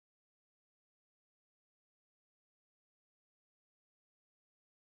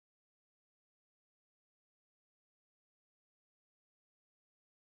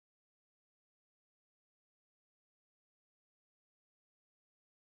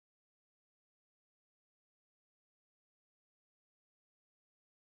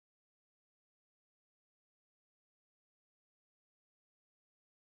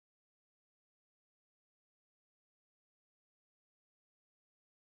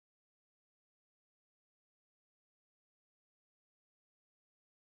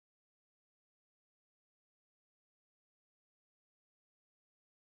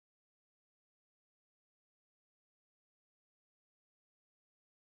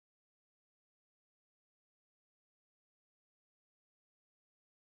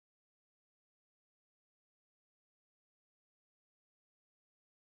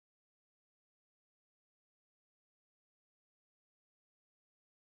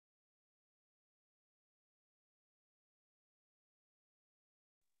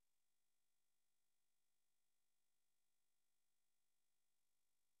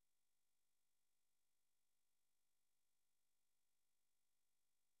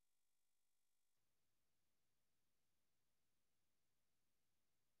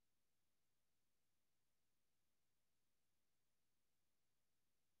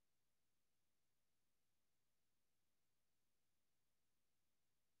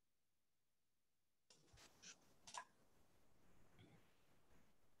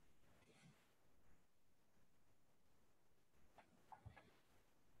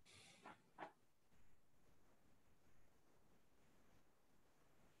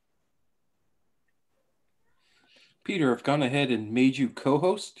Peter, I've gone ahead and made you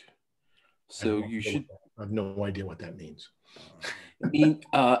co-host, I have so no you idea should I have no idea what that means. mean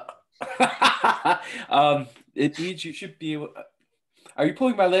it means you should be able. Are you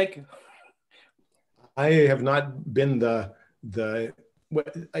pulling my leg? I have not been the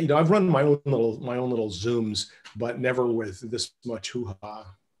I've run my own little Zooms, but never with this much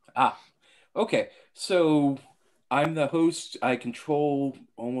hoo-ha. Ah, okay. So I'm the host. I control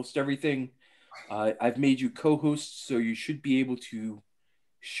almost everything. I've made you co-host, so you should be able to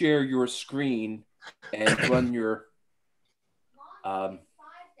share your screen and run your um,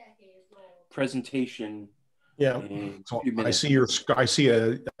 presentation Yeah. in a So few I minutes. see I see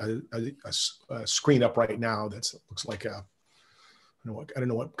a screen up right now that looks like I don't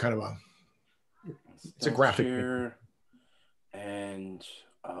know what kind of it's a Stop graphic. share and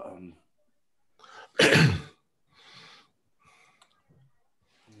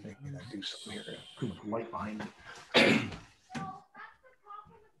I do something here. Put the light behind me.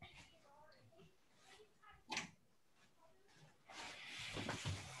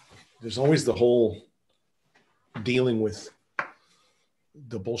 There's always the whole dealing with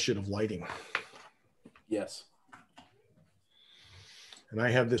the bullshit of lighting. yes. And I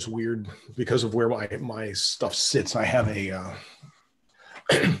have this weird, because of where my stuff sits, I have a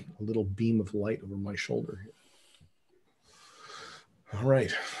little beam of light over my shoulder. All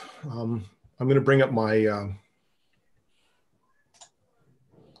right. I'm going to bring up my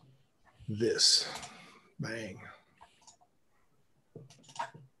this. Bang.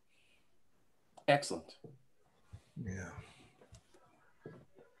 Excellent. Yeah.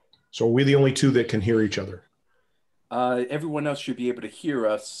 So are we the only two that can hear each other? Everyone else should be able to hear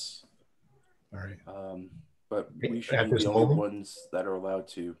us, All right. but we should At be this the only moment? ones that are allowed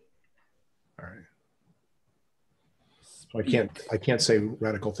to All right. So speak. I can't say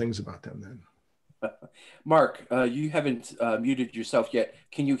radical things about them then. Mark, you haven't muted yourself yet.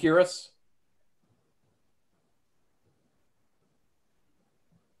 Can you hear us?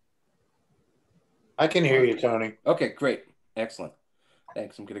 I can hear you, Tony. Okay, great. Excellent.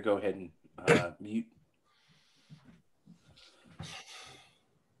 Thanks. I'm going to go ahead and mute.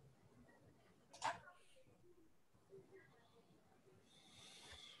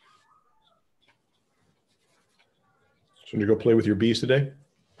 So you go play with your bees today?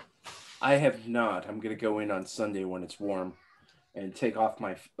 I have not. I'm going to go in on Sunday when it's warm and take off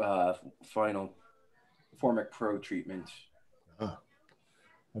my final Formic Pro treatment.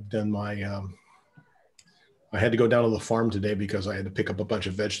 I've done my I had to go down to the farm today because I had to pick up a bunch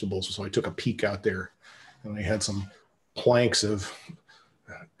of vegetables. So I took a peek out there and I had some planks of,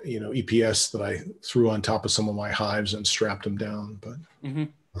 EPS that I threw on top of some of my hives and strapped them down. But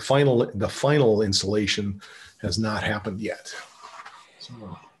the final insulation has not happened yet.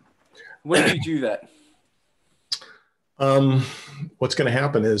 So, when do you do that? What's going to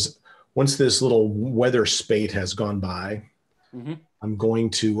happen is once this little weather spate has gone by, I'm going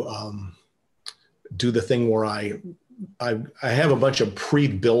to do the thing where I have a bunch of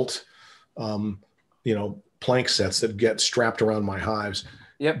pre-built, plank sets that get strapped around my hives.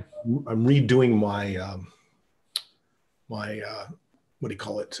 Yep. I'm redoing my what do you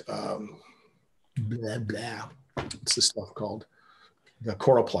call it? Blah blah. What's this stuff called? The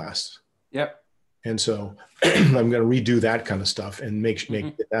coroplast. Yep. And so I'm going to redo that kind of stuff and make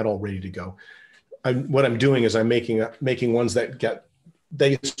that all ready to go. What I'm doing is I'm making ones that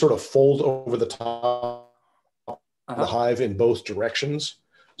they sort of fold over the top of the hive in both directions,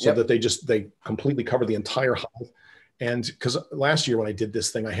 so that they completely cover the entire hive. And because last year when I did this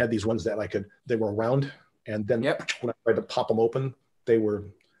thing, I had these ones that they were round, and then when I tried to pop them open, they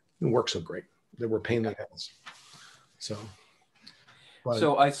didn't work so great. They were pain in the ass. So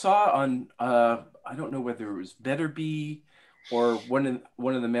I saw on I don't know whether it was Better Bee or one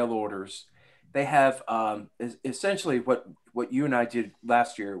of the mail orders. They have essentially what you and I did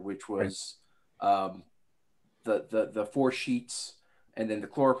last year, which was the 4 sheets and then the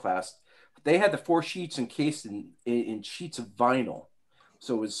chloroplast. They had the 4 sheets encased in sheets of vinyl,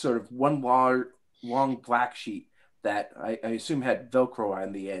 so it was sort of one long black sheet that I assume had Velcro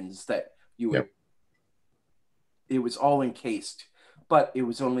on the ends that you would. It was all encased, but it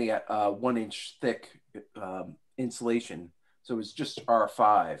was only at 1 inch thick insulation, so it was just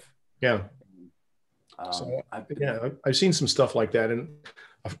R5. Yeah. I've seen some stuff like that, and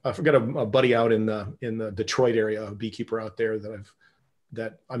I forgot a buddy out in the Detroit area, a beekeeper out there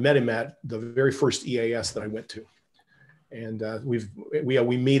that I met him at the very first EAS that I went to, and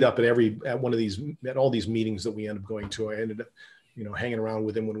we meet up at all these meetings that we end up going to. I ended up, hanging around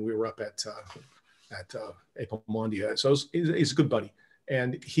with him when we were up at Epomondia. So he's a good buddy,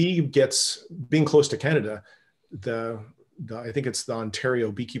 and he gets, being close to Canada, I think it's the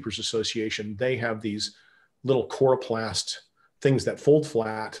Ontario Beekeepers Association. They have these little coroplast things that fold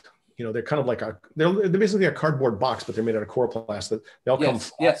flat. You know, they're kind of like they're basically a cardboard box, but they're made out of coroplast. That they'll come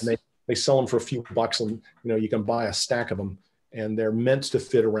flat, Yes. and they sell them for a few bucks, and you know, you can buy a stack of them, and they're meant to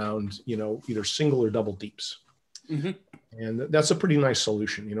fit around, you know, either single or double deeps. Mm-hmm. And that's a pretty nice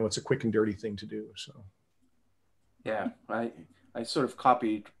solution. You know, it's a quick and dirty thing to do. So Yeah, I sort of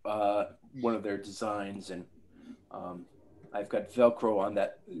copied one of their designs, and I've got Velcro on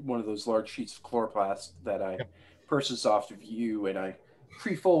that one of those large sheets of chloroplast that I purchased off of you, and I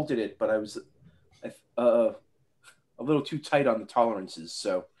pre-folded it, but I was a little too tight on the tolerances,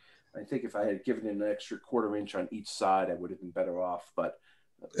 so I think if I had given it an extra quarter inch on each side, I would have been better off. But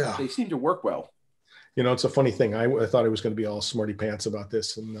yeah, they seem to work well. You know, it's a funny thing. I thought I was going to be all smarty pants about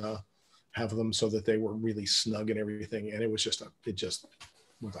this and have them so that they were really snug and everything, and it just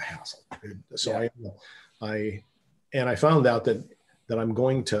was a hassle. So yeah. I found out that I'm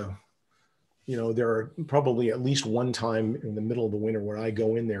going to, you know, there are probably at least one time in the middle of the winter where I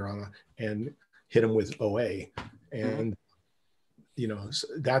go in there and hit them with OA, and you know,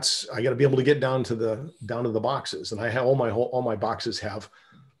 that's, I got to be able to get down to the boxes, and I have all my boxes have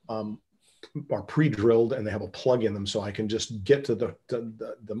are pre-drilled, and they have a plug in them, so I can just get to the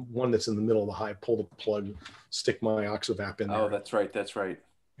one that's in the middle of the hive, pull the plug, stick my Oxivap in there. Oh, that's right.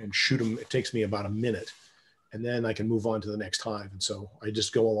 And shoot them. It takes me about a minute, and then I can move on to the next hive. And so I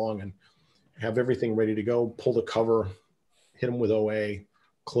just go along and have everything ready to go, pull the cover, hit them with OA,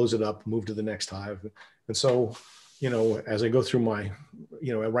 close it up, move to the next hive. And so, you know, as I go through my,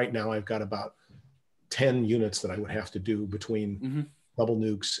 you know, right now I've got about 10 units that I would have to do between double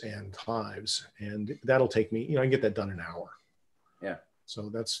nukes and hives, and that'll take me, you know, I can get that done in an hour. Yeah. So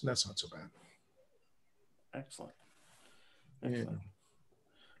that's not so bad. Excellent. Yeah.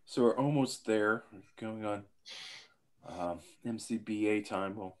 So we're almost there. Going on MCBA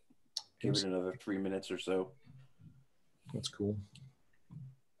time. We'll give it another 3 minutes or so. That's cool.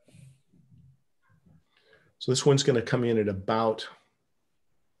 So this one's going to come in at about,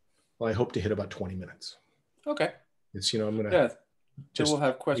 well, I hope to hit about 20 minutes. Okay. It's, you know, I'm going to we'll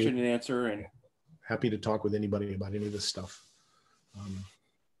have question and answer, and happy to talk with anybody about any of this stuff.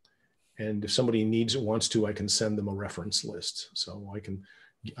 And if somebody wants to, I can send them a reference list. So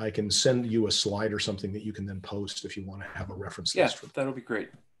I can send you a slide or something that you can then post if you want to have a reference list. Yeah, that'll be great.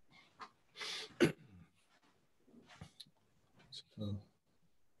 So.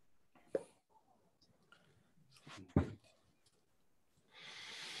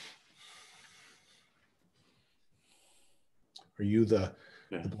 Are you the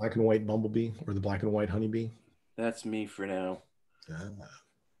black and white bumblebee or the black and white honeybee? That's me for now.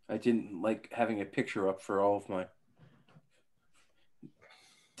 I didn't like having a picture up for all of my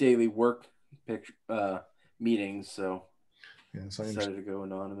daily work meetings, so yes, I decided to go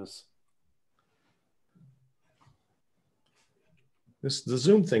anonymous. The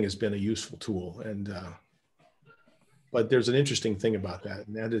Zoom thing has been a useful tool, and but there's an interesting thing about that,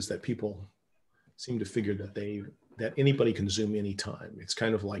 and that is that people seem to figure that anybody can Zoom anytime. It's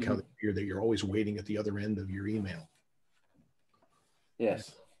kind of like how they figure that you're always waiting at the other end of your email.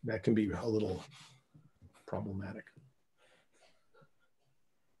 Yes. That can be a little problematic.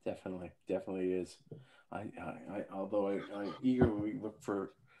 Definitely is. Although I eagerly look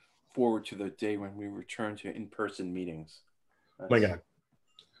forward to the day when we return to in-person meetings. My God,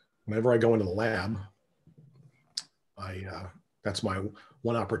 whenever I go into the lab, that's my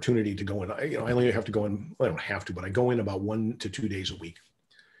one opportunity to go in. I only have to go in. Well, I don't have to, but I go in about 1 to 2 days a week,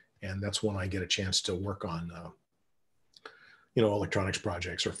 and that's when I get a chance to work on, electronics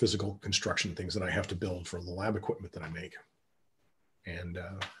projects or physical construction things that I have to build for the lab equipment that I make. And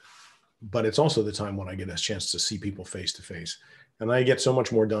but it's also the time when I get a chance to see people face to face, and I get so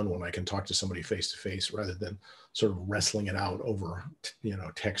much more done when I can talk to somebody face to face rather than sort of wrestling it out over,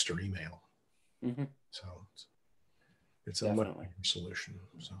 text or email. So. It's a much better solution.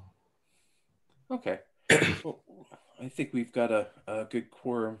 So, okay. Well, I think we've got a good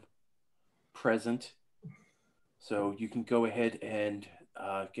quorum present, so you can go ahead and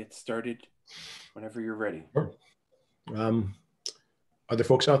get started whenever you're ready. Sure. Are there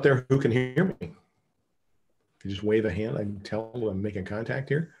folks out there who can hear me? If you just wave a hand, I can tell I'm making contact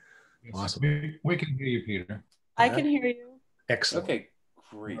here. Yes, awesome. We can hear you, Peter. I can hear you. Excellent. Okay,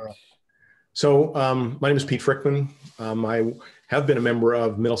 great. So my name is Pete Frykman. I have been a member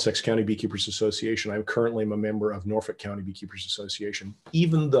of Middlesex County Beekeepers Association. I'm currently a member of Norfolk County Beekeepers Association,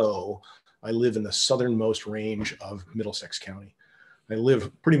 even though I live in the southernmost range of Middlesex County. I live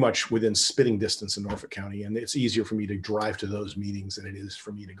pretty much within spitting distance in Norfolk County, and it's easier for me to drive to those meetings than it is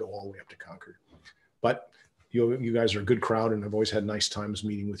for me to go all the way up to Concord. But You guys are a good crowd, and I've always had nice times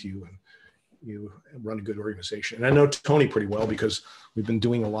meeting with you, and you run a good organization. And I know Tony pretty well because we've been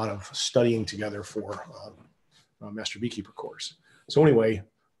doing a lot of studying together for Master Beekeeper course. So anyway,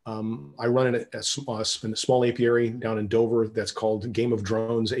 I run in a small apiary down in Dover that's called Game of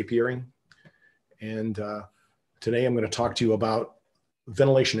Drones Apiary. And today I'm going to talk to you about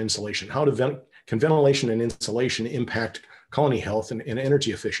ventilation insulation. Can ventilation and insulation impact colony health and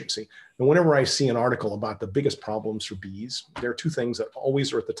energy efficiency? And whenever I see an article about the biggest problems for bees, there are two things that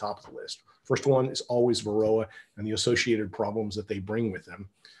always are at the top of the list. First one is always Varroa and the associated problems that they bring with them.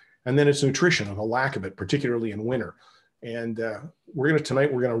 And then it's nutrition and the lack of it, particularly in winter. And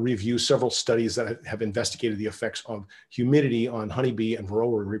tonight we're going to review several studies that have investigated the effects of humidity on honeybee and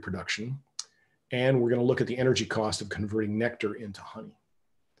Varroa reproduction. And we're going to look at the energy cost of converting nectar into honey.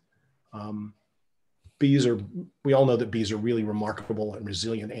 We all know that bees are really remarkable and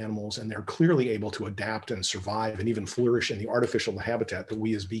resilient animals, and they're clearly able to adapt and survive and even flourish in the artificial habitat that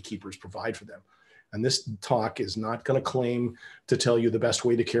we as beekeepers provide for them. And this talk is not going to claim to tell you the best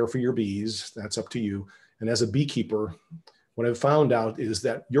way to care for your bees. That's up to you. And as a beekeeper, what I've found out is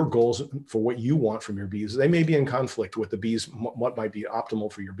that your goals for what you want from your bees, they may be in conflict with the bees, what might be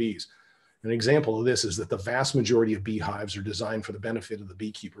optimal for your bees. An example of this is that the vast majority of beehives are designed for the benefit of the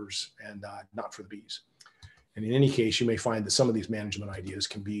beekeepers and not for the bees. And in any case, you may find that some of these management ideas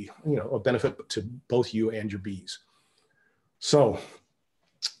can be, a benefit to both you and your bees. So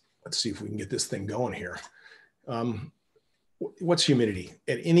let's see if we can get this thing going here. What's humidity?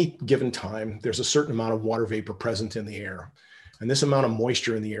 At any given time, there's a certain amount of water vapor present in the air. And this amount of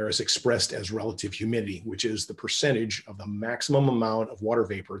moisture in the air is expressed as relative humidity, which is the percentage of the maximum amount of water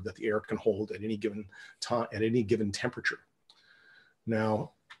vapor that the air can hold at any given time, at any given temperature.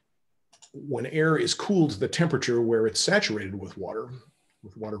 Now, when air is cooled to the temperature where it's saturated with water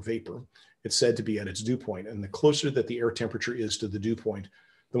vapor, it's said to be at its dew point. And the closer that the air temperature is to the dew point,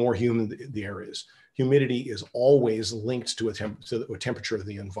 the more humid the air is. Humidity is always linked to a temperature of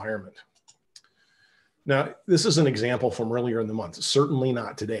the environment. Now, this is an example from earlier in the month, certainly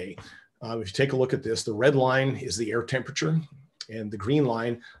not today. If you take a look at this, the red line is the air temperature, and the green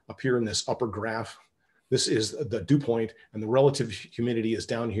line up here in this upper graph, this is the dew point, and the relative humidity is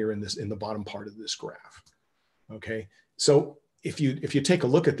down here in the bottom part of this graph. Okay, so if you take a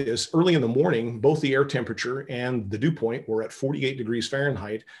look at this, early in the morning, both the air temperature and the dew point were at 48 degrees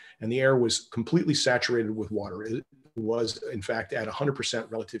Fahrenheit, and the air was completely saturated with water. It was, in fact, at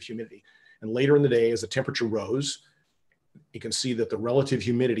 100% relative humidity. And later in the day, as the temperature rose, you can see that the relative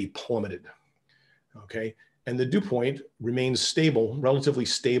humidity plummeted. Okay, and the dew point remains stable, relatively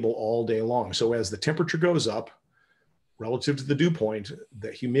stable all day long. So as the temperature goes up, relative to the dew point,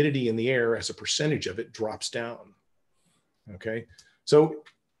 the humidity in the air as a percentage of it drops down. Okay, so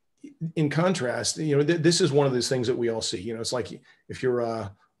in contrast, this is one of those things that we all see. It's like if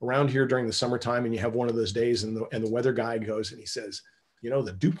you're around here during the summertime and you have one of those days and the weather guy goes and he says,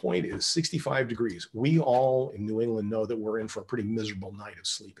 the dew point is 65 degrees. We all in New England know that we're in for a pretty miserable night of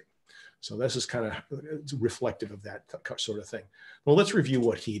sleeping. So this is kind of reflective of that sort of thing. Well, let's review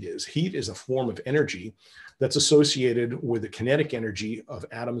what heat is. Heat is a form of energy that's associated with the kinetic energy of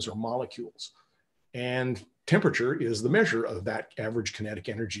atoms or molecules. And temperature is the measure of that average kinetic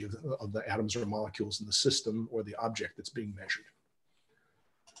energy of the atoms or molecules in the system or the object that's being measured.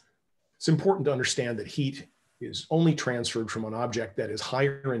 It's important to understand that heat is only transferred from an object that is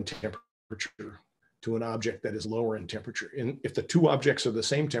higher in temperature to an object that is lower in temperature. And if the two objects are the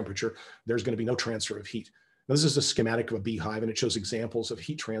same temperature, there's going to be no transfer of heat. Now, this is a schematic of a beehive, and it shows examples of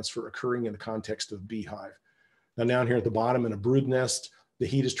heat transfer occurring in the context of a beehive. Now, down here at the bottom in a brood nest, the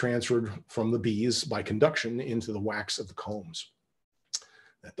heat is transferred from the bees by conduction into the wax of the combs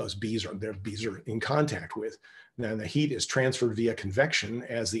that those bees are in contact with. Now, the heat is transferred via convection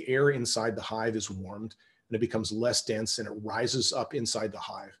as the air inside the hive is warmed, and it becomes less dense and it rises up inside the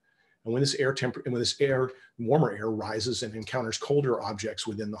hive. And when this warmer air rises and encounters colder objects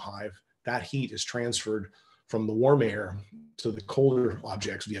within the hive, that heat is transferred from the warm air to the colder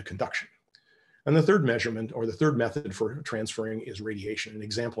objects via conduction. And the third measurement, or the third method for transferring, is radiation. An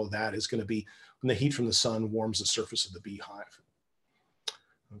example of that is going to be when the heat from the sun warms the surface of the beehive.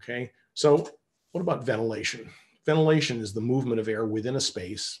 Okay, so what about ventilation? Ventilation is the movement of air within a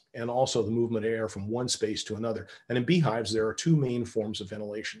space and also the movement of air from one space to another. And in beehives, there are two main forms of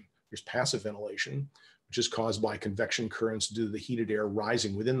ventilation. There's passive ventilation, which is caused by convection currents due to the heated air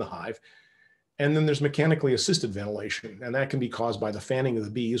rising within the hive. And then there's mechanically assisted ventilation, and that can be caused by the fanning of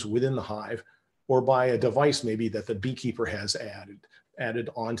the bees within the hive or by a device maybe that the beekeeper has added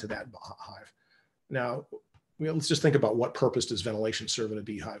onto that hive. Now, let's just think about what purpose does ventilation serve in a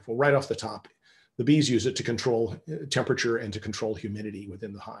beehive. Well, right off the top, The bees use it to control temperature and to control humidity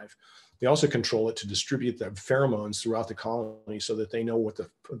within the hive. They also control it to distribute the pheromones throughout the colony so that they know what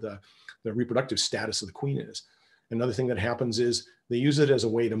the reproductive status of the queen is. Another thing that happens is they use it as a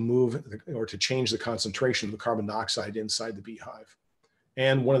way to move or to change the concentration of the carbon dioxide inside the beehive.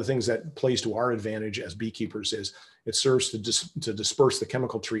 And one of the things that plays to our advantage as beekeepers is it serves to disperse the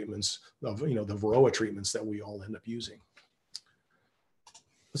chemical treatments of, the Varroa treatments that we all end up using.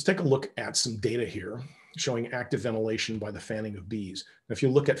 Let's take a look at some data here showing active ventilation by the fanning of bees. Now, if you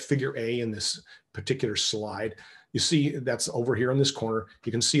look at figure A in this particular slide, you see that's over here in this corner.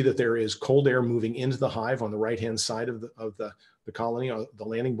 You can see that there is cold air moving into the hive on the right-hand side of the colony, on the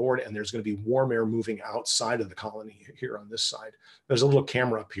landing board, and there's going to be warm air moving outside of the colony here on this side. There's a little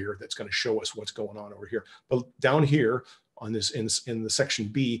camera up here that's going to show us what's going on over here. But down here on this in the section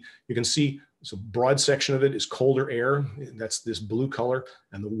B, you can see so broad section of it is colder air. That's this blue color,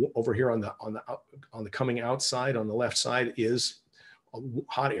 and over here on the coming outside on the left side is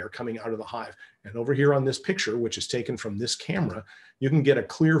hot air coming out of the hive. And over here on this picture, which is taken from this camera, you can get a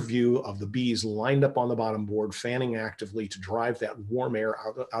clear view of the bees lined up on the bottom board, fanning actively to drive that warm air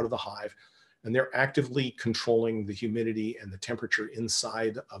out of the hive. And they're actively controlling the humidity and the temperature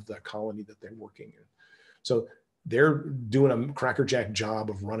inside of the colony that they're working in. So they're doing a crackerjack job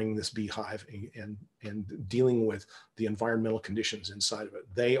of running this beehive and dealing with the environmental conditions inside of it.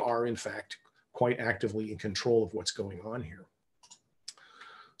 They are, in fact, quite actively in control of what's going on here.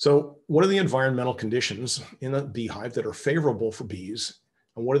 So what are the environmental conditions in a beehive that are favorable for bees?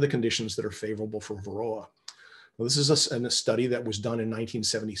 And what are the conditions that are favorable for Varroa? Well, this is a study that was done in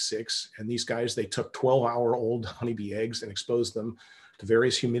 1976. And these guys, they took 12-hour-old honeybee eggs and exposed them to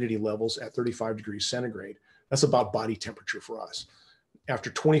various humidity levels at 35 degrees centigrade. That's about body temperature for us. After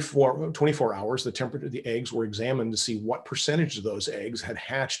 24 hours, the eggs were examined to see what percentage of those eggs had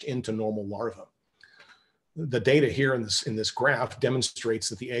hatched into normal larvae. The data here in this graph demonstrates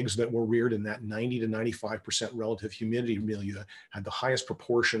that the eggs that were reared in that 90 to 95% relative humidity milieu had the highest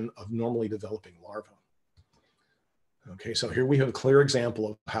proportion of normally developing larvae. Okay, so here we have a clear example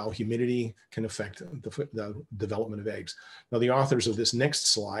of how humidity can affect the development of eggs. Now, the authors of this next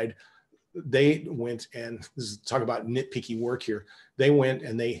slide, they went and this is talk about nitpicky work here. They went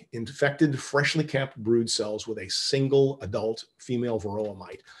and they infected freshly capped brood cells with a single adult female varroa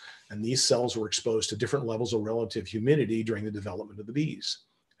mite. And these cells were exposed to different levels of relative humidity during the development of the bees.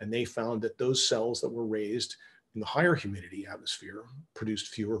 And they found that those cells that were raised in the higher humidity atmosphere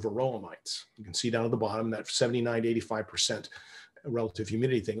produced fewer varroa mites. You can see down at the bottom that 79 to 85% relative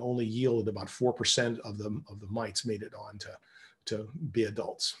humidity thing only yielded about 4% of the mites made it on to be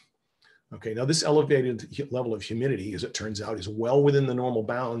adults. Okay, now this elevated level of humidity, as it turns out, is well within the normal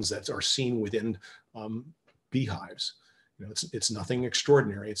bounds that are seen within beehives. It's nothing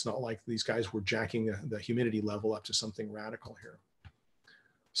extraordinary. It's not like these guys were jacking the humidity level up to something radical here.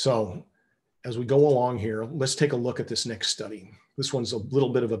 So as we go along here, let's take a look at this next study. This one's a little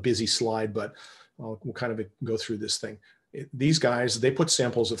bit of a busy slide, but we'll kind of go through this thing. These guys, they put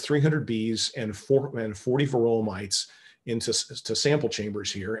samples of 300 bees and 40 varroa mites into sample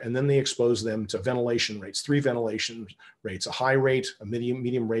chambers here, and then they expose them to ventilation rates, 3 ventilation rates, a high rate, a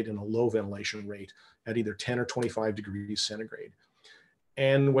medium rate, and a low ventilation rate at either 10 or 25 degrees centigrade.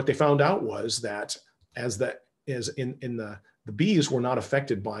 And what they found out was that the bees were not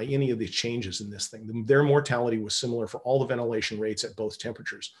affected by any of these changes in this thing. Their mortality was similar for all the ventilation rates at both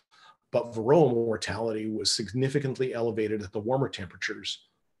temperatures, but varroa mortality was significantly elevated at the warmer temperatures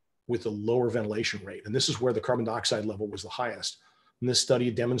with a lower ventilation rate. And this is where the carbon dioxide level was the highest. And this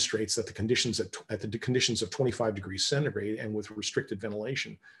study demonstrates that the conditions at the conditions of 25 degrees centigrade and with restricted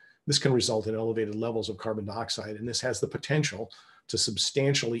ventilation, this can result in elevated levels of carbon dioxide. And this has the potential to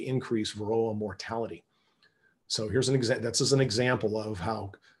substantially increase varroa mortality. So here's an example. This is an example of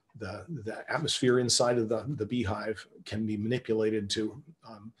how the atmosphere inside of the beehive can be manipulated to,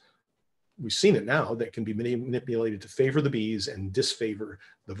 we've seen it now, that can be manipulated to favor the bees and disfavor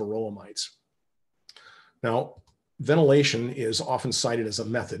the varroa mites. Now, ventilation is often cited as a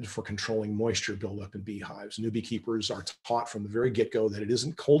method for controlling moisture buildup in beehives. New beekeepers are taught from the very get-go that it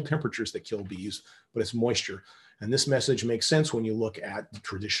isn't cold temperatures that kill bees, but it's moisture. And this message makes sense when you look at the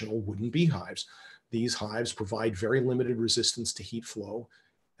traditional wooden beehives. These hives provide very limited resistance to heat flow.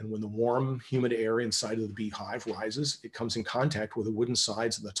 And when the warm, humid air inside of the beehive rises, it comes in contact with the wooden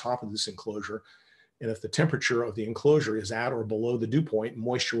sides at the top of this enclosure. And if the temperature of the enclosure is at or below the dew point,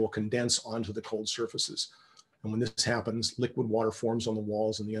 moisture will condense onto the cold surfaces. And when this happens, liquid water forms on the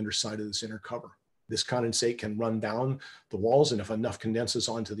walls and the underside of this inner cover. This condensate can run down the walls, and if enough condenses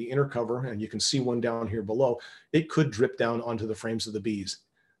onto the inner cover, and you can see one down here below, it could drip down onto the frames of the bees.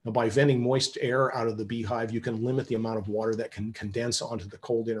 Now, by venting moist air out of the beehive, you can limit the amount of water that can condense onto the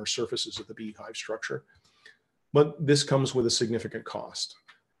cold inner surfaces of the beehive structure. But this comes with a significant cost.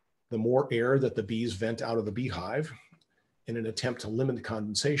 The more air that the bees vent out of the beehive in an attempt to limit the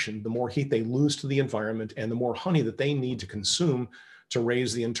condensation, the more heat they lose to the environment and the more honey that they need to consume to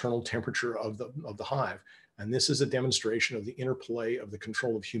raise the internal temperature of the hive. And this is a demonstration of the interplay of the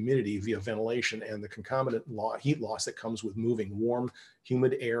control of humidity via ventilation and the concomitant heat loss that comes with moving warm,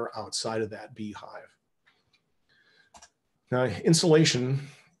 humid air outside of that beehive. Now, insulation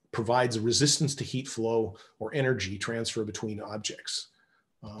provides a resistance to heat flow or energy transfer between objects.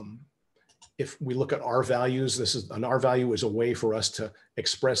 If we look at R values, an R value is a way for us to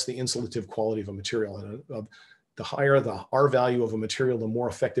express the insulative quality of a material. And the higher the R value of a material, the more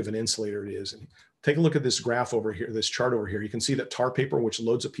effective an insulator it is. And take a look at this graph over here, this chart over here. You can see that tar paper, which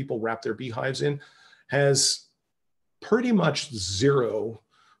loads of people wrap their beehives in, has pretty much zero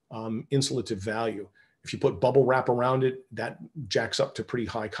insulative value. If you put bubble wrap around it, that jacks up to pretty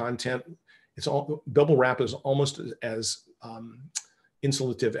high content. Bubble wrap is almost as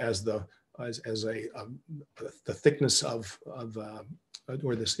insulative as the thickness of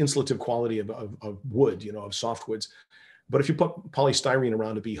or this insulative quality of wood, of softwoods. But if you put polystyrene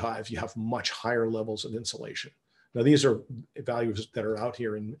around a beehive, you have much higher levels of insulation. Now, these are values that are out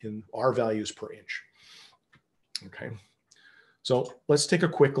here in R values per inch. Okay. So let's take a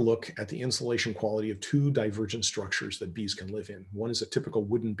quick look at the insulation quality of two divergent structures that bees can live in. One is a typical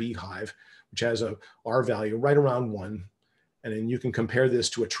wooden beehive, which has a R value right around 1. And then you can compare this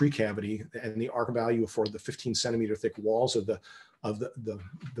to a tree cavity, and the R value for the 15-centimeter thick walls of the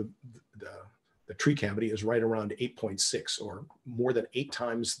tree cavity is right around 8.6, or more than 8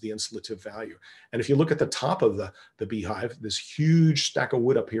 times the insulative value. And if you look at the top of the beehive, this huge stack of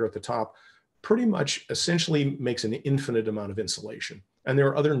wood up here at the top pretty much essentially makes an infinite amount of insulation. And there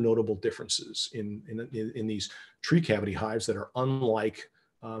are other notable differences in these tree cavity hives that are unlike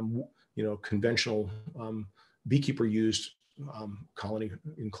conventional beekeeper used colony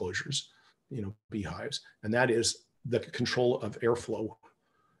enclosures, beehives, and that is the control of airflow.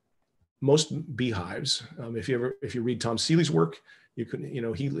 Most beehives, if you read Tom Seeley's work,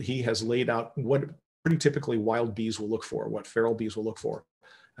 he has laid out what pretty typically wild bees will look for, what feral bees will look for,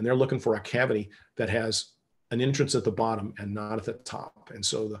 and they're looking for a cavity that has an entrance at the bottom and not at the top. And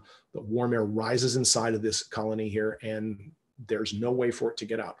so the warm air rises inside of this colony here, and there's no way for it to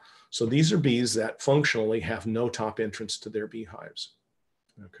get out. So these are bees that functionally have no top entrance to their beehives.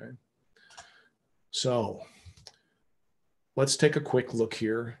 Okay. So let's take a quick look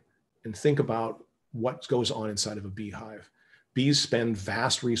here and think about what goes on inside of a beehive. Bees spend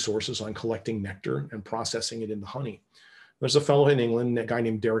vast resources on collecting nectar and processing it into honey. There's a fellow in England, a guy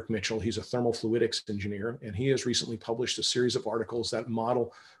named Derek Mitchell. He's a thermal fluidics engineer, and he has recently published a series of articles that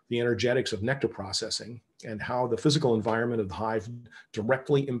model the energetics of nectar processing and how the physical environment of the hive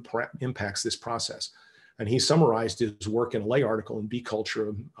directly impacts this process. And he summarized his work in a lay article in Bee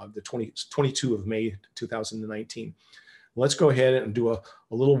Culture of the 22 of May 2019. Let's go ahead and do a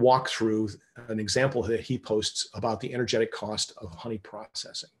little walkthrough, an example that he posts about the energetic cost of honey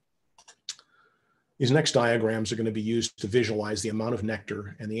processing. These next diagrams are going to be used to visualize the amount of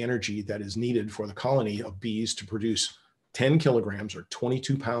nectar and the energy that is needed for the colony of bees to produce 10 kilograms or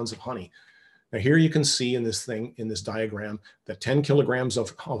 22 pounds of honey. Now here you can see in this diagram that 10 kilograms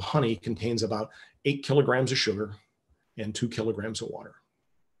of honey contains about 8 kilograms of sugar and 2 kilograms of water.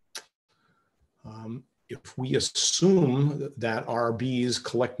 If we assume that our bees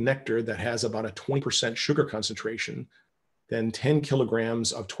collect nectar that has about a 20% sugar concentration, then 10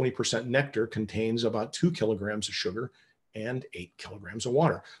 kilograms of 20% nectar contains about 2 kilograms of sugar and 8 kilograms of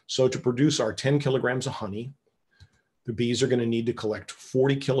water. So to produce our 10 kilograms of honey, the bees are going to need to collect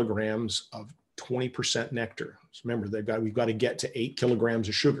 40 kilograms of 20% nectar. So remember, we've got to get to 8 kilograms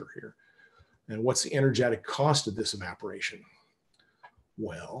of sugar here. And what's the energetic cost of this evaporation?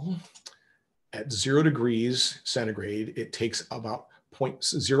 Well, at 0 degrees centigrade, it takes about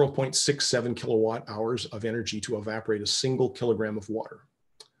 0.67 kilowatt hours of energy to evaporate a single kilogram of water.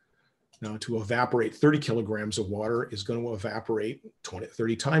 Now, to evaporate 30 kilograms of water is going to evaporate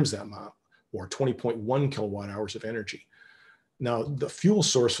 30 times that amount, or 20.1 kilowatt hours of energy. Now, the fuel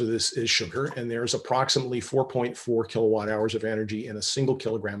source for this is sugar, and there's approximately 4.4 kilowatt hours of energy in a single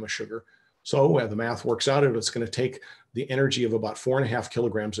kilogram of sugar. So the math works out, it's going to take the energy of about 4.5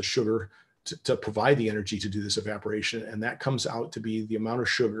 kilograms of sugar to provide the energy to do this evaporation. And that comes out to be the amount of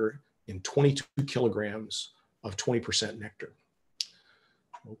sugar in 22 kilograms of 20% nectar.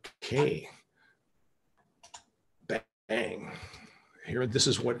 Okay. Bang. Here, this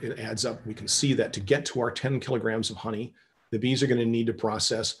is what it adds up. We can see that to get to our 10 kilograms of honey, the bees are going to need to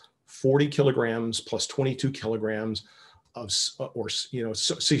process 40 kilograms plus 22 kilograms of, or, you know,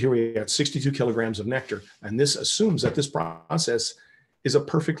 so here we got 62 kilograms of nectar. And this assumes that this process is a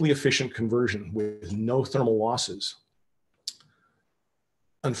perfectly efficient conversion with no thermal losses.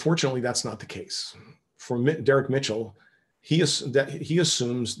 Unfortunately, that's not the case. For Derek Mitchell, he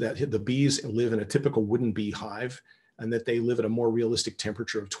assumes that the bees live in a typical wooden bee hive and that they live at a more realistic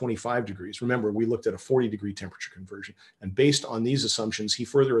temperature of 25 degrees. Remember, we looked at a 40-degree temperature conversion. And based on these assumptions, he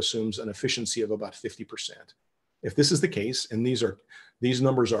further assumes an efficiency of about 50%. If this is the case, and these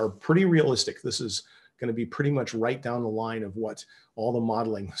numbers are pretty realistic, this is going to be pretty much right down the line of what all the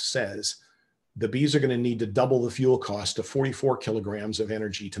modeling says, the bees are going to need to double the fuel cost to 44 kilograms of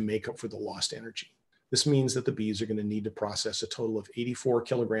energy to make up for the lost energy. This means that the bees are going to need to process a total of 84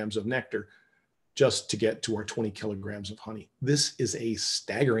 kilograms of nectar just to get to our 20 kilograms of honey. This is a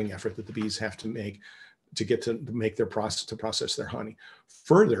staggering effort that the bees have to make to get to make their process their honey.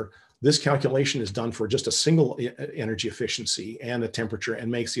 Further, this calculation is done for just a single energy efficiency and a temperature,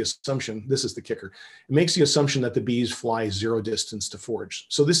 and makes the assumption, this is the kicker, it makes the assumption that the bees fly zero distance to forage.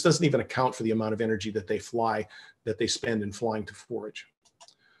 So this doesn't even account for the amount of energy that they spend in flying to forage.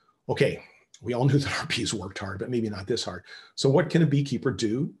 Okay, we all knew that our bees worked hard, but maybe not this hard. So what can a beekeeper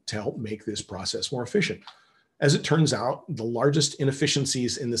do to help make this process more efficient? As it turns out, the largest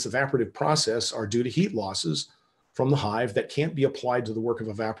inefficiencies in this evaporative process are due to heat losses from the hive that can't be applied to the work of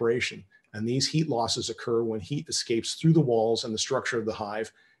evaporation. And these heat losses occur when heat escapes through the walls and the structure of the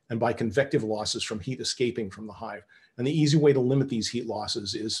hive, and by convective losses from heat escaping from the hive. And the easy way to limit these heat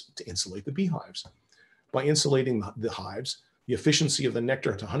losses is to insulate the beehives. By insulating the hives, the efficiency of the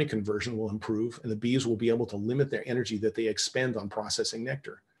nectar to honey conversion will improve, and the bees will be able to limit their energy that they expend on processing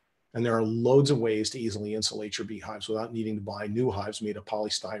nectar. And there are loads of ways to easily insulate your beehives without needing to buy new hives made of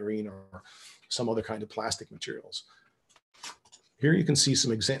polystyrene or some other kind of plastic materials. Here you can see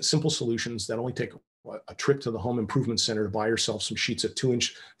some simple solutions that only take a trip to the home improvement center to buy yourself some sheets of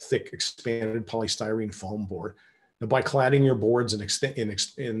 2-inch thick expanded polystyrene foam board. Now, by cladding your boards in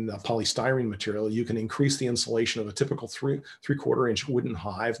polystyrene material, you can increase the insulation of a typical 3/4 inch wooden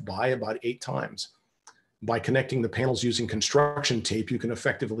hive by about 8 times. By connecting the panels using construction tape, you can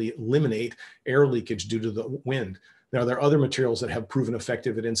effectively eliminate air leakage due to the wind. Now, there are other materials that have proven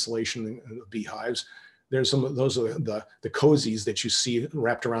effective at insulation in beehives. There's some of those are the cozies that you see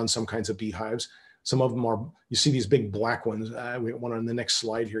wrapped around some kinds of beehives. Some of them are, you see these big black ones. We have one on the next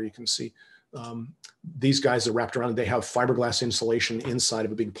slide here, you can see. These guys are wrapped around, they have fiberglass insulation inside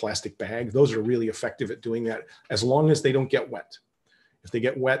of a big plastic bag. Those are really effective at doing that, as long as they don't get wet. If they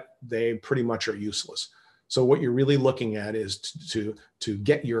get wet, they pretty much are useless. So what you're really looking at is to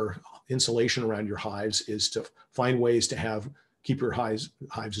get your insulation around your hives is to find ways to keep your hives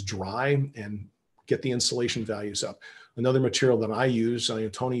dry and get the insulation values up. Another material that I use,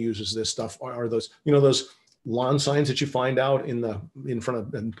 Tony uses this stuff, are those, those lawn signs that you find out in front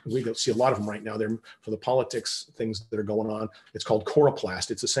of, and we don't see a lot of them right now. They're for the politics things that are going on. It's called coroplast.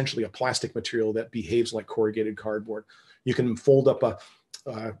 It's essentially a plastic material that behaves like corrugated cardboard. You can fold up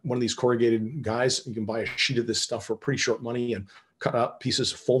one of these corrugated guys. You can buy a sheet of this stuff for pretty short money and cut up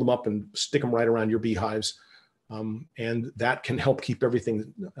pieces, fold them up and stick them right around your beehives. And that can help keep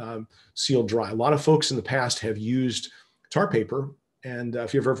everything sealed dry. A lot of folks in the past have used tar paper. And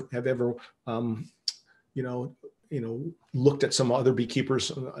if you have ever looked at some other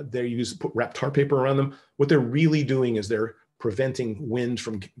beekeepers, they wrap tar paper around them. What they're really doing is they're preventing wind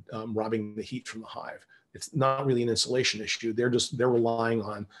from robbing the heat from the hive. It's not really an insulation issue. They're relying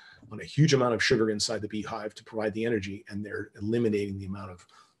on a huge amount of sugar inside the beehive to provide the energy, and they're eliminating the amount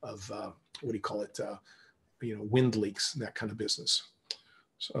of wind leaks, that kind of business.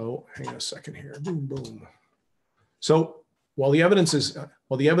 So hang on a second here. Boom, boom. So while the evidence is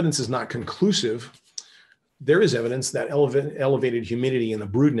not conclusive, there is evidence that elevated humidity in the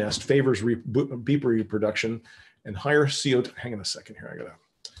brood nest favors bee reproduction, and higher CO2. Hang on a second here.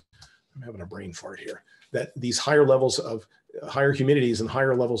 I'm having a brain fart here. That these higher humidities and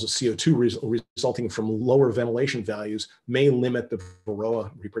higher levels of CO2 resulting from lower ventilation values may limit the varroa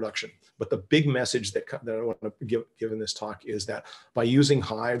reproduction. But the big message that I want to give in this talk is that by using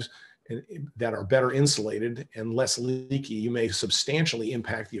hives that are better insulated and less leaky, you may substantially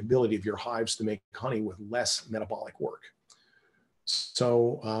impact the ability of your hives to make honey with less metabolic work.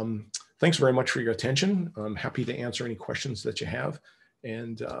 So thanks very much for your attention. I'm happy to answer any questions that you have,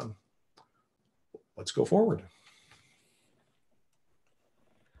 and let's go forward.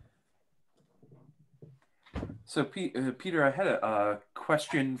 So Peter, I had a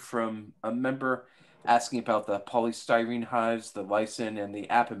question from a member asking about the polystyrene hives, the lysine and the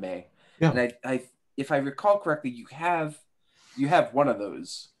apame. Yeah. And I if I recall correctly, you have you have one of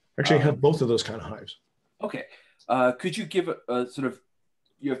those. Actually, I have both of those kind of hives. Okay. Could you give a sort of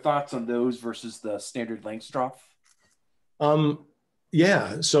your thoughts on those versus the standard Langstroth?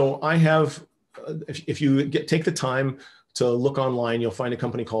 Yeah, so I have, if you take the time to look online, you'll find a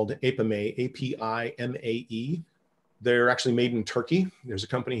company called Apime, A-P-I-M-A-E. They're actually made in Turkey. There's a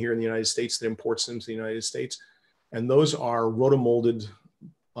company here in the United States that imports them to the United States. And those are rotomolded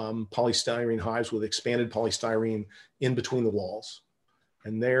polystyrene hives with expanded polystyrene in between the walls.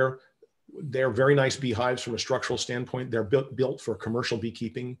 And they're very nice beehives from a structural standpoint. They're built for commercial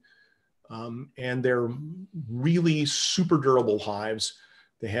beekeeping. And they're really super durable hives.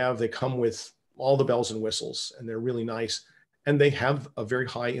 They come with all the bells and whistles, and they're really nice. And they have a very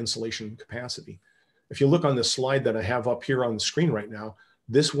high insulation capacity. If you look on the slide that I have up here on the screen right now,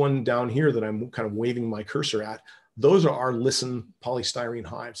 this one down here that I'm kind of waving my cursor at, those are our Listen polystyrene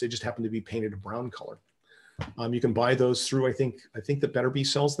hives. They just happen to be painted a brown color. You can buy those through, I think that Better Bee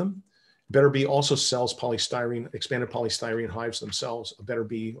sells them. Better Bee also sells polystyrene, expanded polystyrene hives themselves. A Better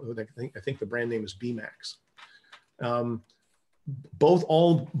Bee, I think the brand name is Bmax.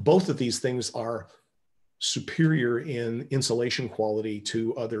 Both of these things are superior in insulation quality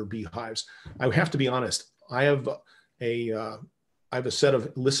to other beehives. I have to be honest. I have a set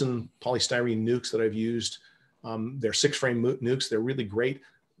of Listen polystyrene nukes that I've used. They're 6-frame nukes. They're really great.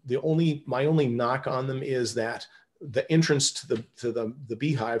 My only knock on them is that the entrance to the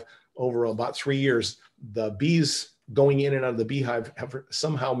beehive, over about 3 years, the bees going in and out of the beehive have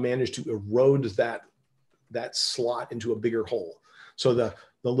somehow managed to erode that slot into a bigger hole. So the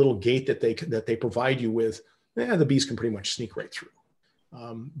little gate that they provide you with, the bees can pretty much sneak right through.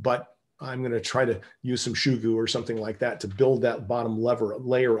 But I'm going to try to use some shoe goo or something like that to build that bottom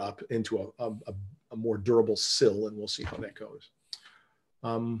layer up into a more durable sill, and we'll see how that goes.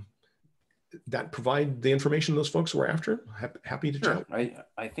 That provide the information those folks were after? Happy to chat.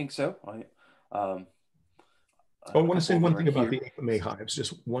 I think so. I want to say one thing about the Apime hives,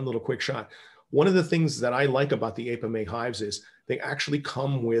 just one little quick shot. One of the things that I like about the Apime hives is they actually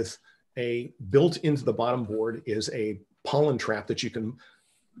come with built into the bottom board is a pollen trap that you can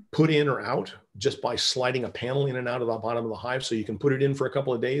put in or out just by sliding a panel in and out of the bottom of the hive. So you can put it in for a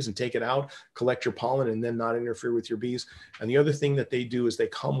couple of days and take it out, collect your pollen, and then not interfere with your bees. And the other thing that they do is they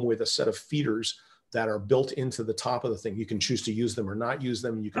come with a set of feeders that are built into the top of the thing. You can choose to use them or not use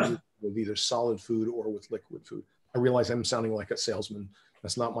them. You can use them with either solid food or with liquid food. I realize I'm sounding like a salesman.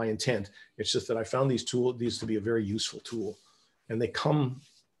 That's not my intent. It's just that I found these to be a very useful tool, and they come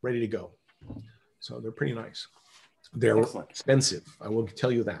ready to go. So they're pretty nice. They're expensive. I will tell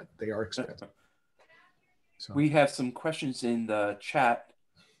you that. They are expensive. So. We have some questions in the chat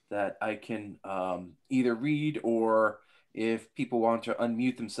that I can either read, or if people want to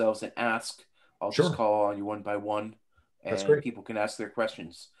unmute themselves and ask, I'll just call on you one by one, and people can ask their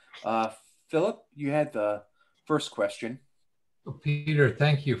questions. Philip, you had the first question. Well, Peter,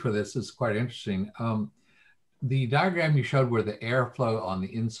 thank you for this. It's quite interesting. The diagram you showed where the airflow on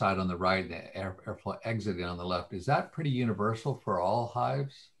the inside on the right, and the airflow exiting on the left, is that pretty universal for all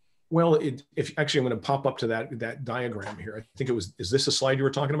hives? Well, if actually, I'm going to pop up to that diagram here. I think is this a slide you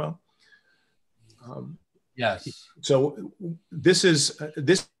were talking about? Yes. So this is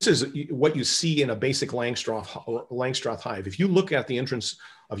what you see in a basic Langstroth hive. If you look at the entrance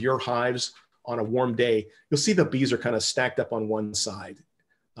of your hives on a warm day, you'll see the bees are kind of stacked up on one side.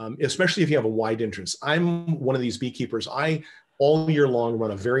 Especially if you have a wide entrance. I'm one of these beekeepers. I all year long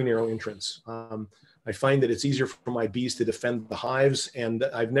run a very narrow entrance. I find that it's easier for my bees to defend the hives, and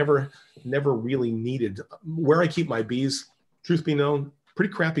I've never really needed, where I keep my bees, truth be known,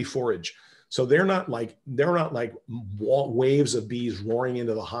 pretty crappy forage. So they're not like waves of bees roaring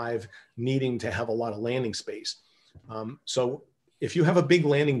into the hive needing to have a lot of landing space. So if you have a big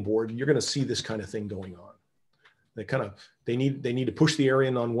landing board, you're going to see this kind of thing going on. They need to push the air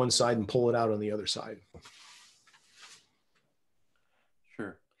in on one side and pull it out on the other side.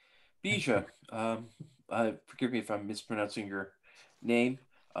 Sure. Bija, forgive me if I'm mispronouncing your name.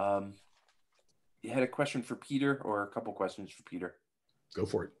 You had a question for Peter, or a couple questions for Peter? Go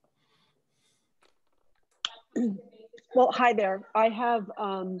for it. Well, hi there. I have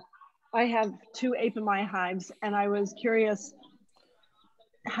 2 Apime hives, and I was curious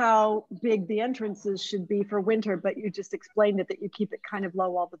how big the entrances should be for winter, but you just explained it, that you keep it kind of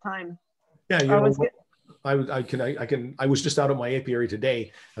low all the time. Yeah, I was just out at my apiary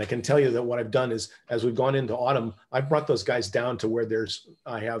today, and I can tell you that what I've done is, as we've gone into autumn, I've brought those guys down to where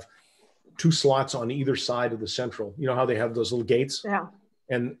I have 2 slots on either side of the central. You know how they have those little gates? Yeah.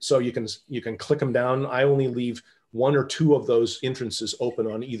 And so you can click them down. I only leave 1 or 2 of those entrances open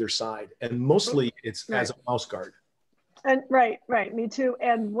on either side, and mostly it's as a mouse guard. And right, me too.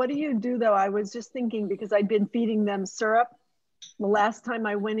 And what do you do though? I was just thinking because I'd been feeding them syrup. The last time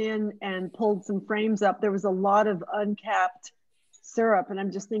I went in and pulled some frames up, there was a lot of uncapped syrup. And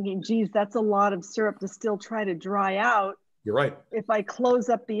I'm just thinking, geez, that's a lot of syrup to still try to dry out. You're right. If I close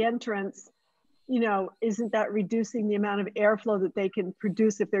up the entrance, you know, isn't that reducing the amount of airflow that they can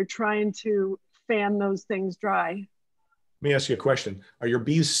produce if they're trying to fan those things dry? Let me ask you a question. Are your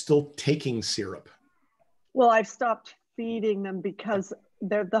bees still taking syrup? Well, I've stopped feeding them because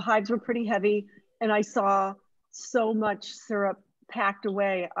the hives were pretty heavy and I saw so much syrup packed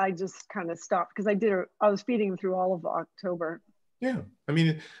away. I just kind of stopped because I was feeding them through all of October. Yeah. I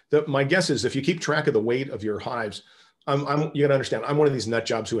mean, my guess is if you keep track of the weight of your hives, you gotta understand, I'm one of these nut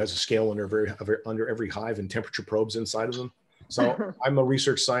jobs who has a scale under every hive and temperature probes inside of them. So I'm a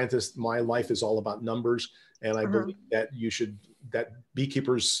research scientist. My life is all about numbers. And I believe that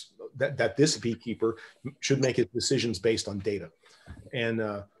that this beekeeper should make his decisions based on data.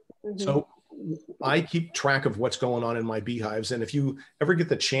 And so I keep track of what's going on in my beehives. And if you ever get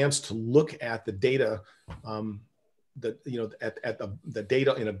the chance to look at the data, at the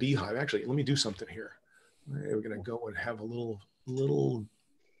data in a beehive, actually, let me do something here. We're going to go and have a little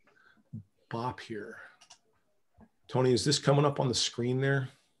bop here. Tony, is this coming up on the screen there?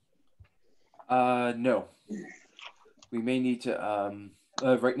 No. We may need to,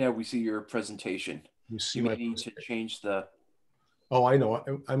 right now we see your presentation. You may need to change the... Oh, I know.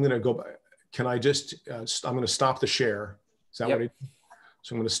 I'm going to go back. Can I just, I'm going to stop the share. Is that what I do?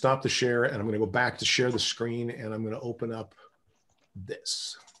 So I'm going to stop the share and I'm going to go back to share the screen and I'm going to open up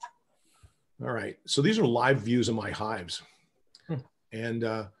this. All right. So these are live views of my hives. And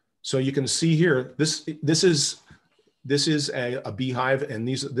so you can see here, this is a beehive and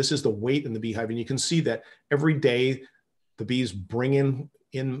this is the weight in the beehive. And you can see that every day the bees bring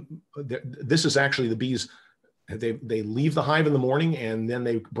in this is actually the bees. They leave the hive in the morning and then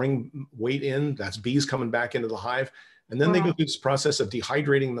they bring weight in. That's bees coming back into the hive. And then they go through this process of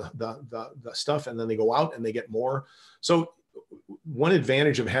dehydrating the stuff and then they go out and they get more. So one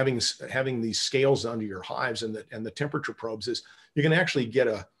advantage of having these scales under your hives and the temperature probes is you can actually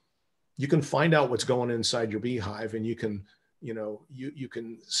you can find out what's going inside your beehive and you can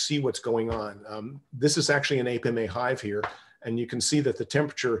see what's going on. This is actually an APMA hive here. And you can see that the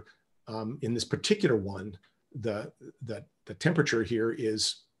temperature in this particular one, the temperature here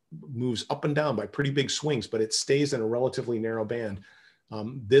moves up and down by pretty big swings, but it stays in a relatively narrow band.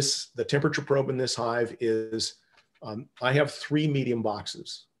 The temperature probe in this hive is, I have 3 medium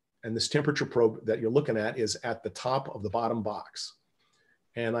boxes, and this temperature probe that you're looking at is at the top of the bottom box.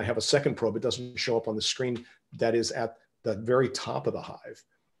 And I have a second probe, it doesn't show up on the screen, that is at the very top of the hive.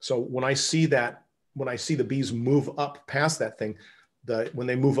 So when I see the bees move up past that thing, when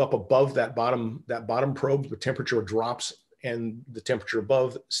they move up above that bottom probe, the temperature drops and the temperature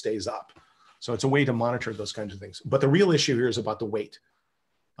above stays up. So it's a way to monitor those kinds of things. But the real issue here is about the weight.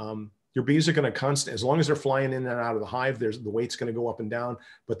 Your bees are going to as long as they're flying in and out of the hive, the weight's going to go up and down,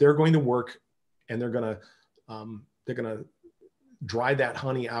 but they're going to work and they're going to dry that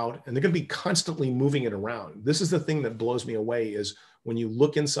honey out and they're going to be constantly moving it around. This is the thing that blows me away is when you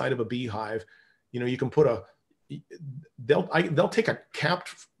look inside of a beehive, you can put they'll take a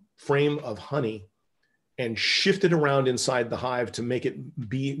capped frame of honey and shift it around inside the hive to make it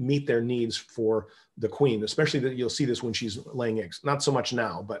meet their needs for the queen, especially that you'll see this when she's laying eggs. Not so much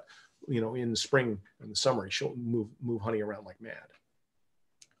now, but in the spring and the summer, she'll move honey around like mad.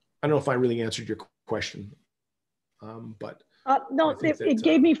 I don't know if I really answered your question, but no, it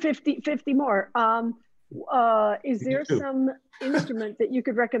gave me 50 more. Is there some instrument that you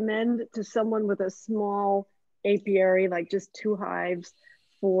could recommend to someone with a small apiary, like just 2 hives,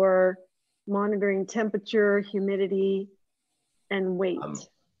 for monitoring temperature, humidity, and weight?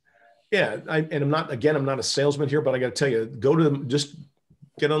 I'm not a salesman here, but I got to tell you, just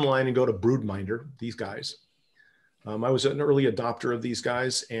get online and go to Broodminder, these guys. I was an early adopter of these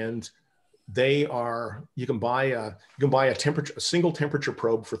guys, and you can buy a single temperature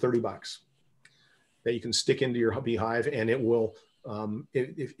probe for $30 that you can stick into your beehive, and it will,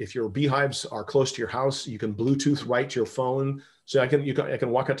 if your beehives are close to your house, you can Bluetooth right to your phone. So I can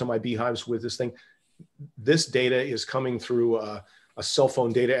walk up to my beehives with this thing. This data is coming through a cell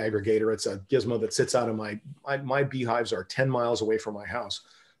phone data aggregator. It's a gizmo that sits out of my beehives are 10 miles away from my house.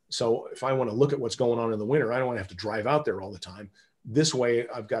 So if I want to look at what's going on in the winter, I don't want to have to drive out there all the time. This way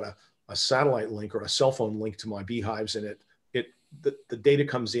I've got a satellite link or a cell phone link to my beehives, and the data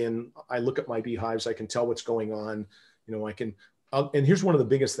comes in. I look at my beehives. I can tell what's going on. And here's one of the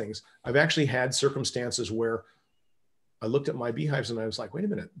biggest things. I've actually had circumstances where I looked at my beehives and I was like, wait a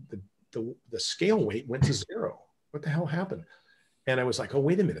minute, the scale weight went to 0. what the hell happened? And I was like, oh,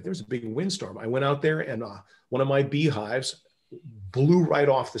 wait a minute, there's a big windstorm. I went out there and one of my beehives blew right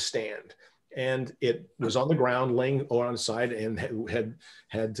off the stand. And it was on the ground laying on its side and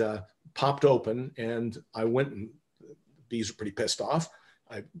had popped open. And I went, and bees were pretty pissed off.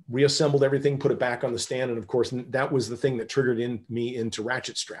 I reassembled everything, put it back on the stand. And of course, that was the thing that triggered me into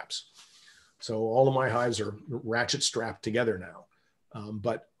ratchet straps. So all of my hives are ratchet strapped together now.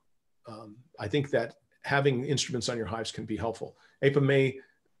 I think that having instruments on your hives can be helpful. Apimaye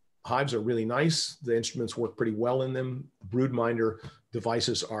hives are really nice. The instruments work pretty well in them. Broodminder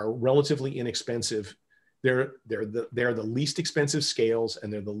devices are relatively inexpensive. They're the least expensive scales,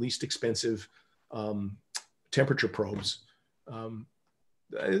 and they're the least expensive temperature probes.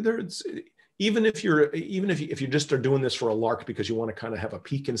 Even if you just are doing this for a lark because you want to kind of have a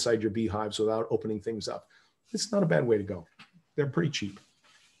peek inside your beehives without opening things up, it's not a bad way to go. They're pretty cheap.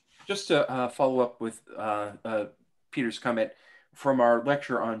 Just to follow up with Peter's comment from our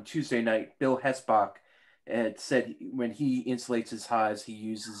lecture on Tuesday night, Bill Hesbach had said when he insulates his hives, he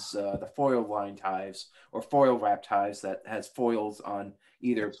uses the foil-lined hives or foil-wrapped hives that has foils on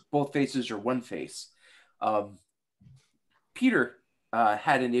either both faces or one face. Peter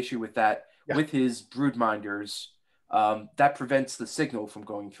had an issue with that with his broodminders. That prevents the signal from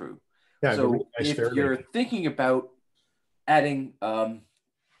going through. Yeah, so really nice if you're thinking about adding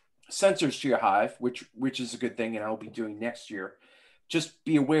sensors to your hive, which is a good thing, and I'll be doing next year, just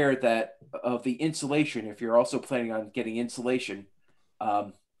be aware that of the insulation. If you're also planning on getting insulation,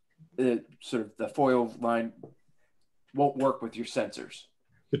 the foil line won't work with your sensors.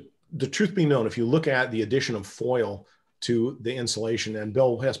 The truth be known, if you look at the addition of foil to the insulation, and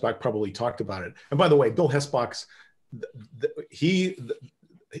Bill Hesbach probably talked about it. And by the way, Bill Hesbach's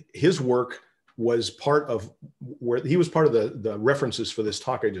his work was part of the references for this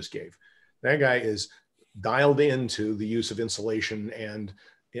talk I just gave. That guy is dialed into the use of insulation and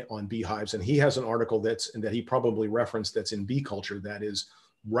on beehives, and he has an article that he probably referenced that's in bee culture that is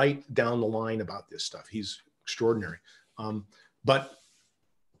right down the line about this stuff. He's extraordinary. But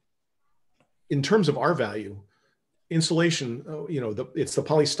in terms of R value, insulation, it's the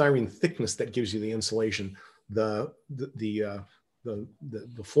polystyrene thickness that gives you the insulation. The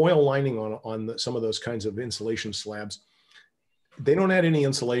foil lining on some of those kinds of insulation slabs, they don't add any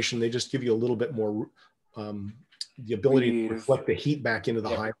insulation. They just give you a little bit more the ability to reflect the heat back into the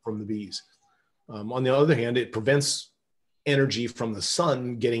hive from the bees. On the other hand, it prevents energy from the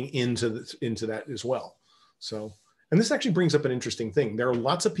sun getting into that as well. So, and this actually brings up an interesting thing. There are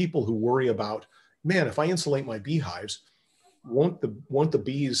lots of people who worry about, man, if I insulate my beehives, won't the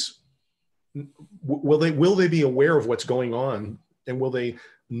bees, will they be aware of what's going on, and will they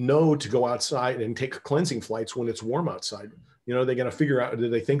know to go outside and take cleansing flights when it's warm outside? They're going to figure out, do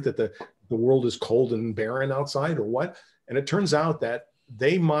they think that the world is cold and barren outside or what? And it turns out that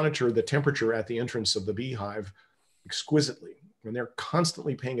they monitor the temperature at the entrance of the beehive exquisitely, and they're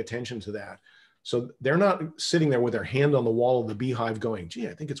constantly paying attention to that. So they're not sitting there with their hand on the wall of the beehive going, gee,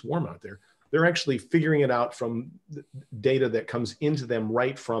 I think it's warm out there. They're actually figuring it out from data that comes into them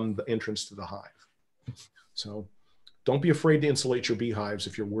right from the entrance to the hive. So don't be afraid to insulate your beehives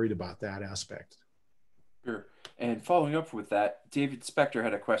if you're worried about that aspect. Sure. And following up with that, David Spector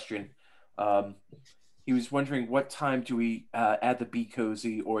had a question. He was wondering, what time do we add the bee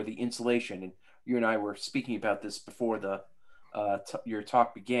cozy or the insulation? And you and I were speaking about this before your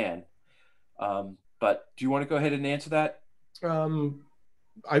talk began. But do you want to go ahead and answer that?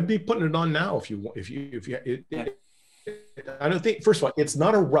 I'd be putting it on now I don't think, first of all, it's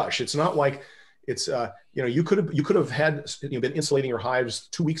not a rush. It's not like it's you could have had been insulating your hives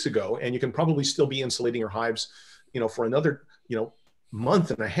 2 weeks ago, and you can probably still be insulating your hives for another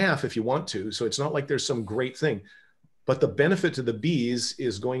month and a half if you want to. So it's not like there's some great thing, but the benefit to the bees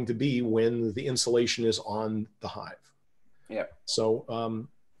is going to be when the insulation is on the hive. Yeah. So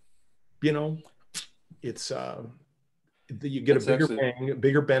it's you get a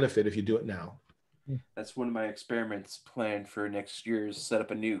bigger benefit if you do it now. That's one of my experiments planned for next year, is set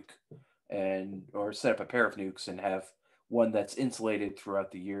up a nuke or set up a pair of nukes and have one that's insulated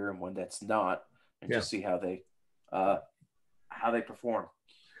throughout the year and one that's not, and just see how they perform.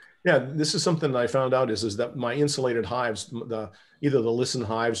 Yeah, this is something that I found out is that my insulated hives, either the listen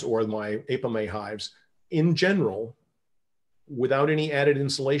hives or my Apimaye hives, in general, without any added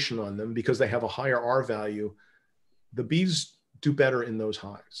insulation on them, because they have a higher R value, the bees do better in those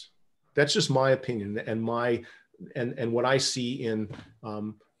hives. That's just my opinion and what I see in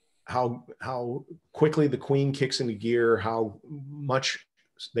how quickly the queen kicks into gear, how much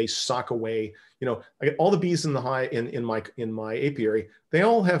they sock away. You know, I get all the bees in the hive in my apiary. They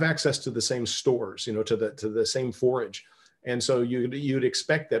all have access to the same stores, you know, to the same forage, and so you'd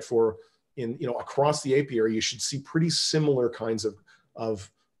expect that for across the apiary, you should see pretty similar kinds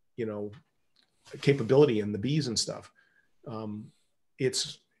of you know capability in the bees and stuff.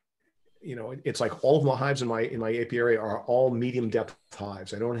 It's it's like all of my hives in my apiary are all medium depth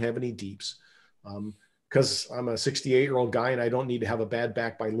hives. I don't have any deeps. Because I'm a 68-year-old guy and I don't need to have a bad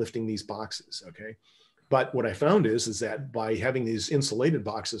back by lifting these boxes, okay? But what I found is that by having these insulated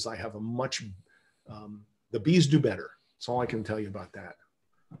boxes, I have a much, the bees do better. That's all I can tell you about that.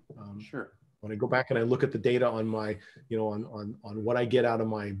 Sure. When I go back and I look at the data on my, on what I get out of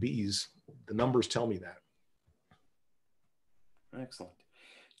my bees, the numbers tell me that. Excellent.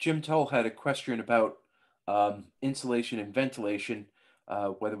 Jim Tull had a question about insulation and ventilation.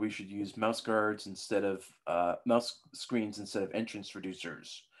 Whether we should use mouse guards instead of mouse screens instead of entrance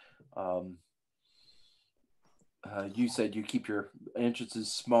reducers. You said you keep your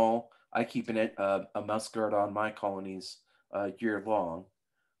entrances small. I keep a mouse guard on my colonies year long.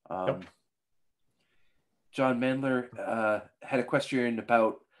 Yep. John Mandler had a question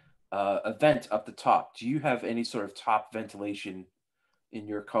about a vent up the top. Do you have any sort of top ventilation in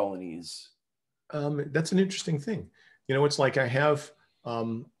your colonies? That's an interesting thing. It's like I have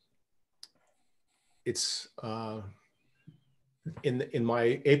it's in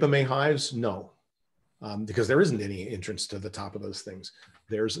my Apimae hives, no, because there isn't any entrance to the top of those things.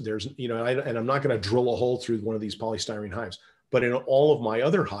 There's and I'm not going to drill a hole through one of these polystyrene hives. But in all of my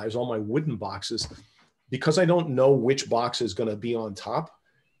other hives, all my wooden boxes, because I don't know which box is going to be on top,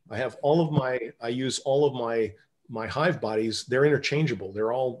 I use all of my hive bodies. They're interchangeable.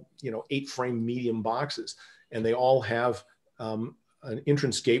 They're all 8-frame medium boxes, and they all have an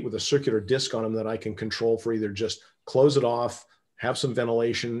entrance gate with a circular disc on them that I can control for either just close it off, have some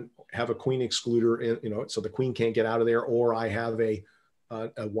ventilation, have a queen excluder, so the queen can't get out of there, or I have a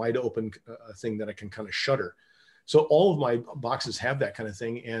wide open thing that I can kind of shutter. So all of my boxes have that kind of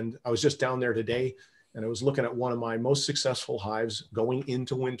thing. And I was just down there today and I was looking at one of my most successful hives going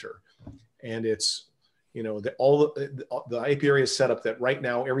into winter. And it's, the apiary is set up that right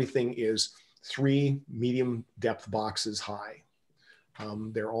now everything is 3 medium depth boxes high.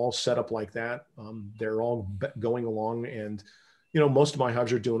 They're all set up like that. They're all going along, and most of my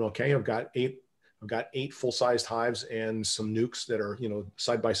hives are doing okay. I've got 8 full-sized hives and some nukes that are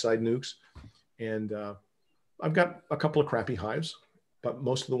side-by-side nukes, and I've got a couple of crappy hives, but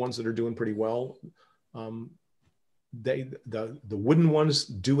most of the ones that are doing pretty well, the wooden ones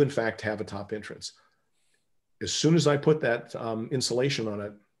do in fact have a top entrance. As soon as I put that insulation on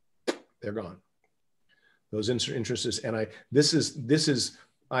it, they're gone. Those entrances, and I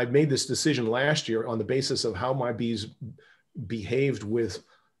made this decision last year on the basis of how my bees behaved with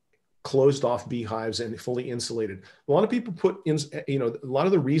closed off beehives and fully insulated. A lot of people put in, a lot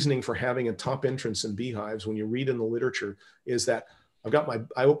of the reasoning for having a top entrance in beehives, when you read in the literature, is that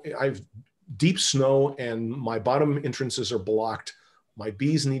I've deep snow and my bottom entrances are blocked. My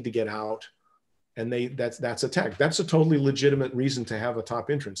bees need to get out, and that's attacked. That's a totally legitimate reason to have a top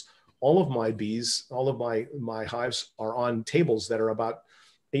entrance. All of my bees, all of my hives are on tables that are about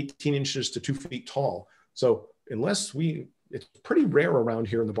 18 inches to 2 feet tall. So it's pretty rare around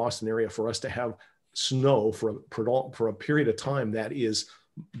here in the Boston area for us to have snow for a period of time that is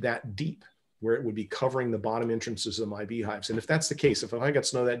that deep, where it would be covering the bottom entrances of my beehives. And if that's the case, if I got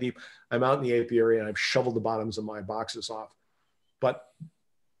snow that deep, I'm out in the apiary and I've shoveled the bottoms of my boxes off. But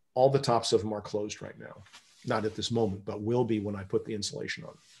all the tops of them are closed right now. Not at this moment, but will be when I put the insulation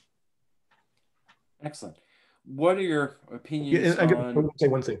on. Excellent. What are your opinions I want to say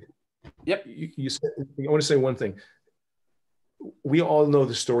one thing. Yep. I want to say one thing. We all know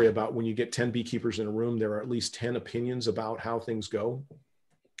the story about when you get 10 beekeepers in a room, there are at least 10 opinions about how things go.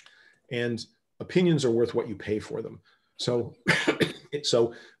 And opinions are worth what you pay for them. So,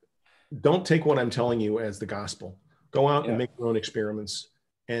 so don't take what I'm telling you as the gospel. Go out and make your own experiments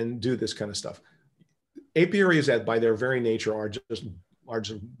and do this kind of stuff. Apiaries, by their very nature, are just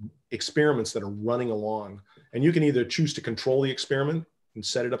experiments that are running along. And you can either choose to control the experiment and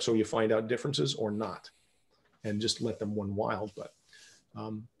set it up so you find out differences, or not, and just let them run wild. But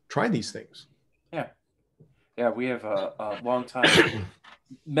try these things. Yeah, we have a long time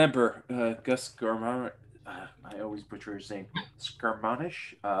member, Gus Skarmanish. I always butcher his name,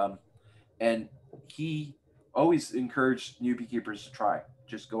 Skarmanish, and he always encouraged new beekeepers to try.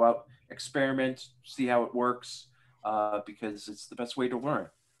 Just go out, experiment, see how it works, because it's the best way to learn.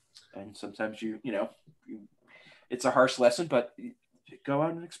 And sometimes it's a harsh lesson, but go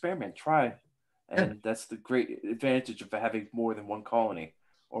out and experiment, try. And that's the great advantage of having more than one colony.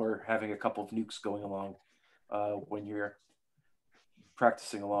 or having a couple of nukes going along when you're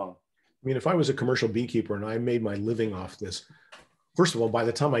practicing along. I mean, if I was a commercial beekeeper and I made my living off this, first of all, by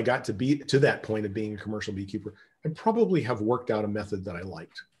the time I got to that point of being a commercial beekeeper, I'd probably have worked out a method that I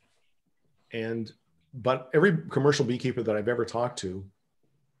liked. But every commercial beekeeper that I've ever talked to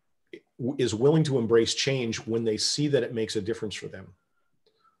is willing to embrace change when they see that it makes a difference for them.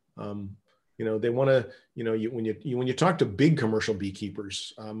 You know, they want to, you know, when you talk to big commercial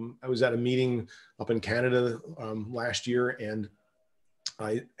beekeepers, I was at a meeting up in Canada last year, and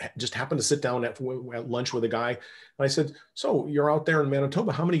I just happened to sit down at lunch with a guy, and I said, "So you're out there in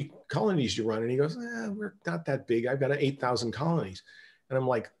Manitoba, how many colonies do you run?" And he goes, "We're not that big. I've got 8,000 colonies." And I'm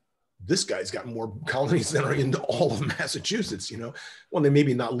like, this guy's got more colonies than are in all of Massachusetts, you know? Well,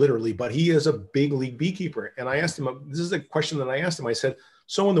 maybe not literally, but he is a big league beekeeper. And I asked him, this is a question that I asked him. I said,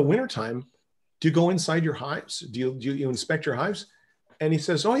 "So in the wintertime, do you go inside your hives? Do you inspect your hives?" And he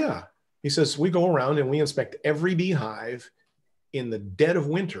says, "Oh yeah." He says, "We go around and we inspect every beehive in the dead of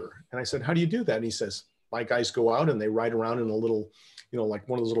winter." And I said, "How do you do that?" And he says, "My guys go out and they ride around in a little, you know, like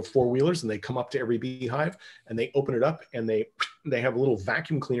one of those little four-wheelers, and they come up to every beehive and they open it up and they have a little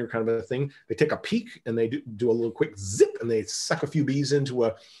vacuum cleaner kind of a thing. They take a peek and they do a little quick zip and they suck a few bees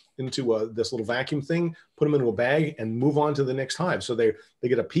into this little vacuum thing, put them into a bag and move on to the next hive." So they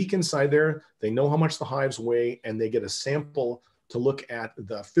get a peek inside there. They know how much the hives weigh and they get a sample to look at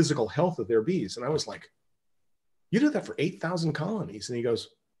the physical health of their bees. And I was like, "You did that for 8,000 colonies?" And he goes,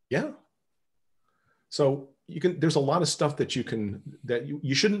 "Yeah." So there's a lot of stuff that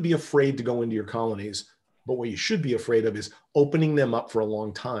you shouldn't be afraid to go into your colonies, but what you should be afraid of is opening them up for a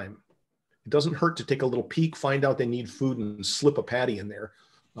long time. It doesn't hurt to take a little peek, find out they need food, and slip a patty in there.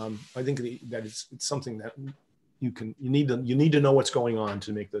 I think that it's something that you need to know what's going on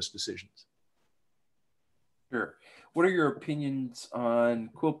to make those decisions. Sure. What are your opinions on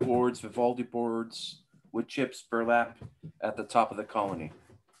quilt boards, Vivaldi boards, wood chips, burlap at the top of the colony?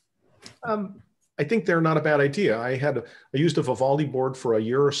 I think they're not a bad idea. I used a Vivaldi board for a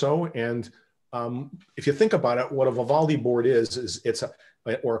year or so, and if you think about it, what a Vivaldi board is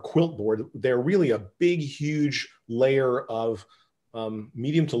or a quilt board, they're really a big, huge layer of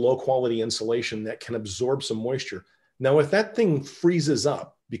medium to low quality insulation that can absorb some moisture. Now, if that thing freezes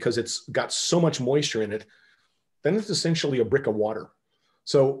up because it's got so much moisture in it, then it's essentially a brick of water.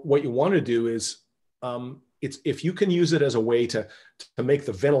 So what you want to do is if you can use it as a way to make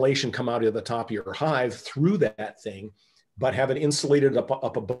the ventilation come out of the top of your hive through that thing, but have it insulated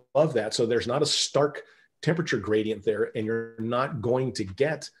up above that, so there's not a stark temperature gradient there, and you're not going to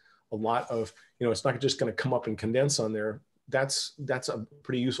get a lot of, you know, it's not just going to come up and condense on there. That's a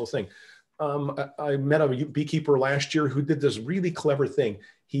pretty useful thing. I met a beekeeper last year who did this really clever thing.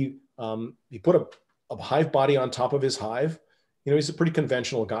 He put a hive body on top of his hive. You know, he's a pretty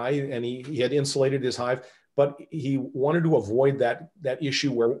conventional guy, and he had insulated his hive, but he wanted to avoid that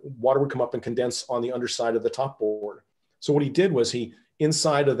issue where water would come up and condense on the underside of the top board. So what he did was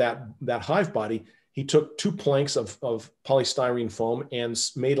inside of that hive body, he took 2 planks of polystyrene foam and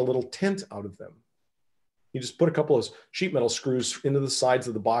made a little tent out of them. He just put a couple of sheet metal screws into the sides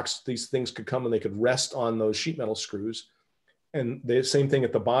of the box. These things could come and they could rest on those sheet metal screws. And the same thing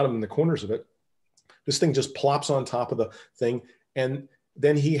at the bottom and the corners of it. This thing just plops on top of the thing. And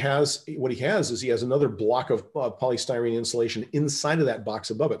then he has another block of polystyrene insulation inside of that box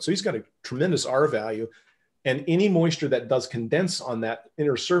above it. So he's got a tremendous R value. And any moisture that does condense on that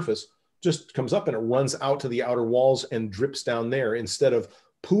inner surface just comes up and it runs out to the outer walls and drips down there instead of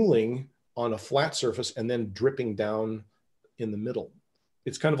pooling on a flat surface and then dripping down in the middle.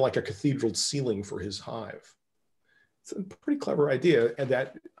 It's kind of like a cathedral ceiling for his hive. It's a pretty clever idea, and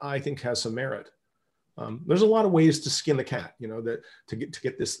that I think has some merit. There's a lot of ways to skin the cat, you know, to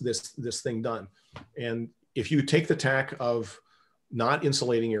get this thing done. And if you take the tack of not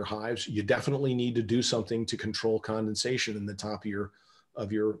insulating your hives, you definitely need to do something to control condensation in the top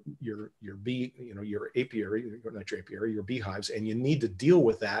of your bee, you know, your apiary, not your apiary, your beehives, and you need to deal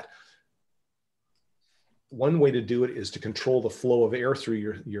with that. One way to do it is to control the flow of air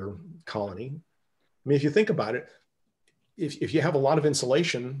through your colony. I mean, if you think about it, if you have a lot of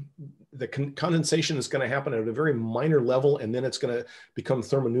insulation, the condensation is going to happen at a very minor level, and then it's going to become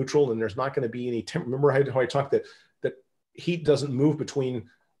thermoneutral, and there's not going to be any remember how I talked that heat doesn't move between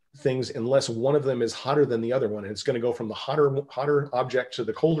things unless one of them is hotter than the other one. And it's going to go from the hotter object to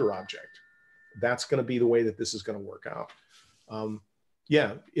the colder object. That's going to be the way that this is going to work out.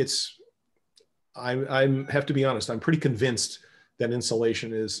 Yeah, I have to be honest, I'm pretty convinced that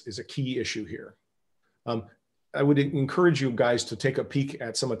insulation is a key issue here. I would encourage you guys to take a peek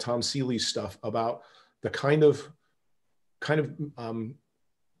at some of Tom Seeley's stuff about the kind of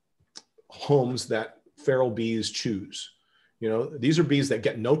homes that feral bees choose. You know, these are bees that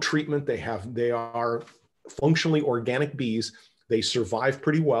get no treatment. They are functionally organic bees. They survive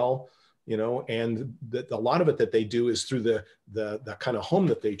pretty well, you know, and a lot of it that they do is through the kind of home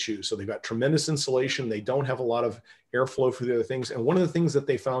that they choose. So they've got tremendous insulation. They don't have a lot of airflow for the other things. And one of the things that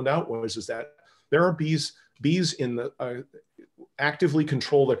they found out is that there are bees in the actively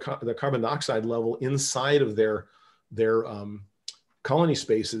control the carbon dioxide level inside of their colony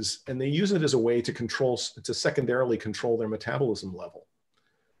spaces, and they use it as a way to secondarily control their metabolism level.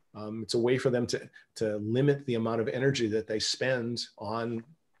 It's a way for them to limit the amount of energy that they spend on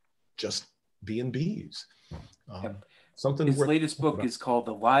just being bees. Something. His latest book is called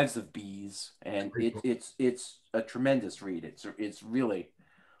The Lives of Bees, and it's a tremendous read. It's really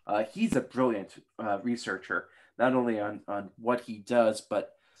he's a brilliant researcher, not only on what he does,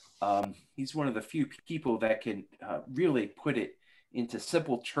 but he's one of the few people that can really put it into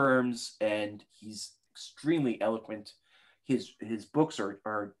simple terms, and he's extremely eloquent. His books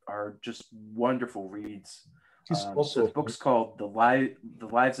are just wonderful reads. So the book's called The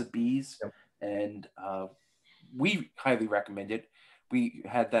Lives of Bees, yep. And we highly recommend it. We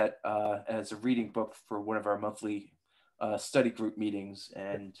had that as a reading book for one of our monthly study group meetings,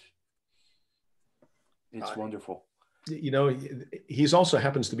 and it's wonderful. You know, he's also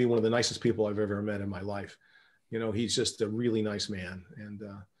happens to be one of the nicest people I've ever met in my life. You know, he's just a really nice man. And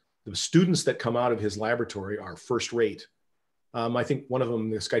the students that come out of his laboratory are first rate. I think one of them,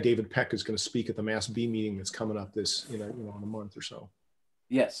 this guy, David Peck, is going to speak at the Mass Bee meeting that's coming up this, in a month or so.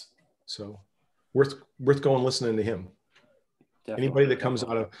 Yes. So worth going listening to him. Definitely. Anybody that comes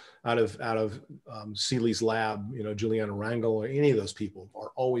out of Seeley's lab, you know, Juliana Rangel or any of those people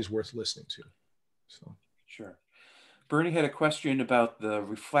are always worth listening to. So. Sure. Bernie had a question about the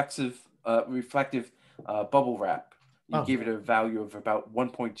reflective bubble wrap. You gave it a value of about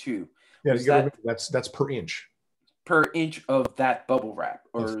 1.2. Yeah, that's per inch. Per inch of that bubble wrap,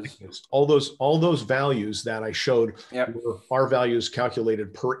 or all those values that I showed, yep. were our values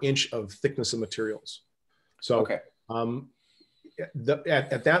calculated per inch of thickness of materials. So okay.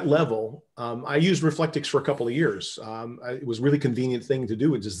 At that level, I used Reflectix for a couple of years. It was a really convenient thing to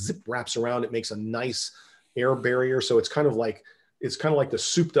do. It just zip wraps around. It makes a nice air barrier. So it's kind of like the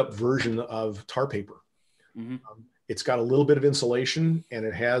souped up version of tar paper. Mm-hmm. It's got a little bit of insulation, and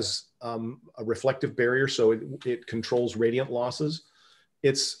it has a reflective barrier, so it controls radiant losses.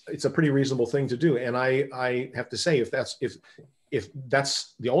 It's a pretty reasonable thing to do. And I have to say, if that's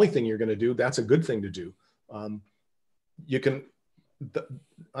the only thing you're going to do, that's a good thing to do.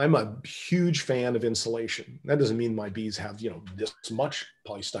 I'm a huge fan of insulation. That doesn't mean my bees have, this much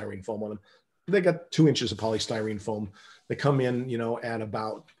polystyrene foam on them. They got 2 inches of polystyrene foam. They come in,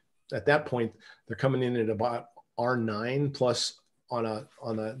 at that point, they're coming in at about R9 plus on a,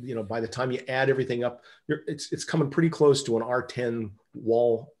 by the time you add everything up, it's coming pretty close to an R10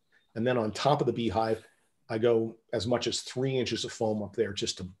 wall. And then on top of the beehive, I go as much as 3 inches of foam up there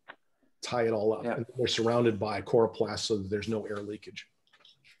just to tie it all up. Yeah. And they're surrounded by chloroplasts so that there's no air leakage.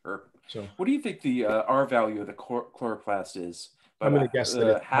 Sure. So what do you think the R value of the chloroplast is? I'm going to guess that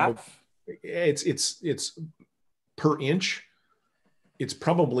it's half. It's per inch. It's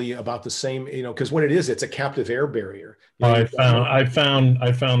probably about the same, because what it is, it's a captive air barrier. I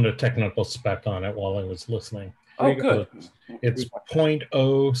found a technical spec on it while I was listening. Oh, good. It's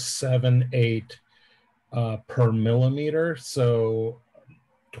 0.078 per millimeter. So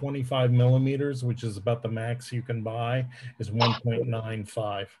 25 millimeters, which is about the max you can buy, is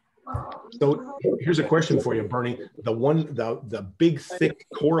 1.95. So here's a question for you, Bernie. The big thick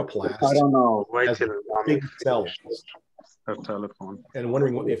chloroplast. I don't know. Has big cells. Telephone. And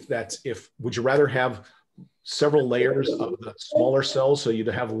wondering would you rather have several layers of the smaller cells so you'd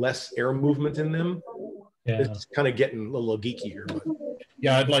have less air movement in them? Yeah. It's kind of getting a little geeky here, but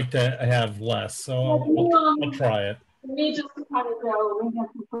yeah, I'd like to have less, so I'll try it.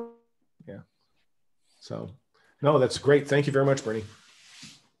 Yeah. So, no, that's great. Thank you very much, Bernie.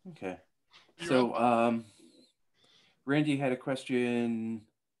 Okay. So, Randy had a question.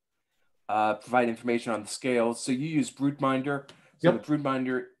 Provide information on the scales. So you use Broodminder. So yep. The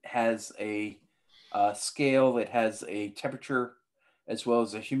Broodminder has a scale that has a temperature as well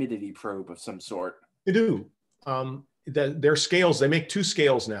as a humidity probe of some sort. They do. Their scales. They make 2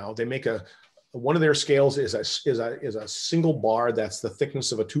 scales now. They make one of their scales is a single bar that's the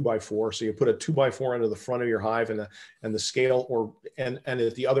thickness of a 2x4. So you put a 2x4 under the front of your hive, and the scale, and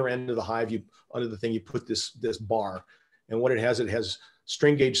at the other end of the hive, under the thing, you put this bar. And what it has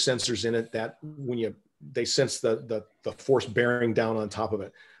strain gauge sensors in it that when they sense the force bearing down on top of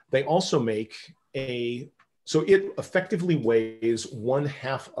it. They also make a So it effectively weighs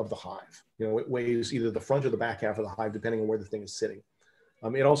 1/2 of the hive. You know, it weighs either the front or the back half of the hive, depending on where the thing is sitting.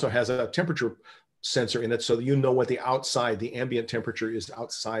 It also has a temperature sensor in it, so that you know what the outside, the ambient temperature is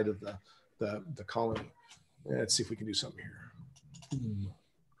outside of the colony. Let's see if we can do something here.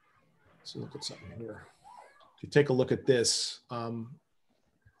 Let's look at something here. If you take a look at this, so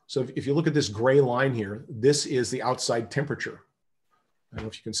if you look at this gray line here, this is the outside temperature. I don't know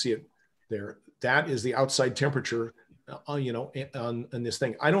if you can see it there. That is the outside temperature, you know, on this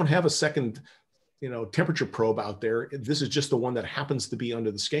thing. I don't have a second, you know, temperature probe out there. This is just the one that happens to be under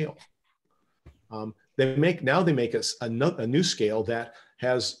the scale. They make a new scale that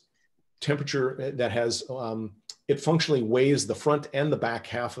has temperature, that has it functionally weighs the front and the back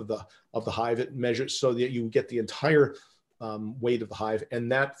half of the hive. It measures so that you get the entire weight of the hive,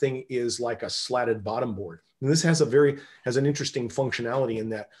 and that thing is like a slatted bottom board. And this has an interesting functionality in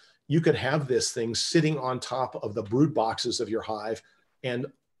that you could have this thing sitting on top of the brood boxes of your hive and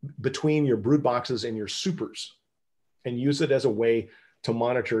between your brood boxes and your supers, and use it as a way to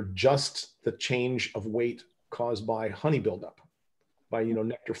monitor just the change of weight caused by honey buildup, by, you know,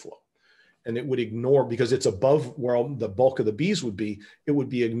 nectar flow. And it would ignore, because it's above where the bulk of the bees would be, it would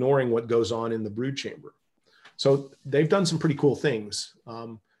be ignoring what goes on in the brood chamber. So they've done some pretty cool things.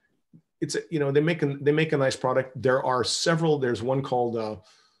 It's, you know, they make a nice product. There are several. There's one called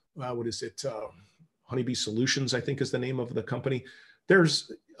what is it? Honeybee Solutions, I think, is the name of the company. There was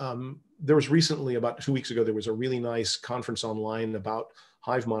recently, about 2 weeks ago, there was a really nice conference online about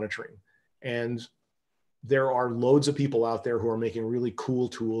hive monitoring, and there are loads of people out there who are making really cool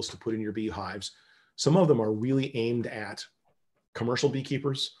tools to put in your beehives. Some of them are really aimed at commercial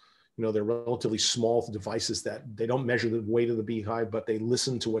beekeepers. You know, they're relatively small devices that they don't measure the weight of the beehive, but they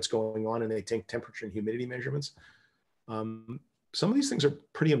listen to what's going on and they take temperature and humidity measurements. Some of these things are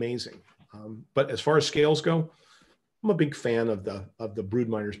pretty amazing. But as far as scales go, I'm a big fan of the brood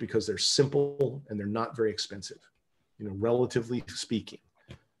miners because they're simple and they're not very expensive, you know, relatively speaking.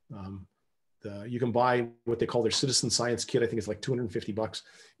 You can buy what they call their citizen science kit. I think it's like $250.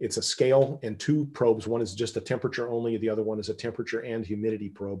 It's a scale and 2 probes. One is just a temperature only. The other one is a temperature and humidity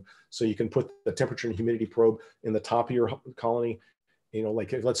probe. So you can put the temperature and humidity probe in the top of your colony. You know,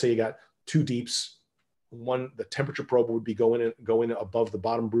 like let's say you got 2 deeps. One, the temperature probe would be go in above the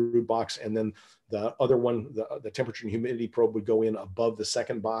bottom brood box, and then the other one, the temperature and humidity probe would go in above the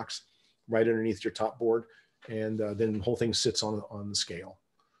second box, right underneath your top board, and then the whole thing sits on the scale.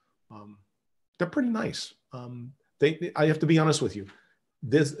 They're pretty nice. I have to be honest with you.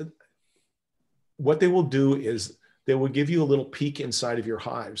 What they will do is they will give you a little peek inside of your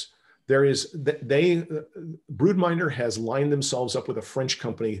hives. Broodminder has lined themselves up with a French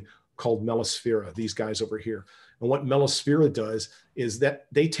company called Melisphera, these guys over here. And what Melisphera does is that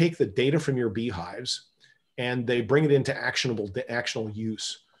they take the data from your beehives and they bring it into actionable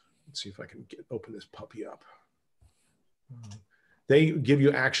use. Let's see if I can open this puppy up. They give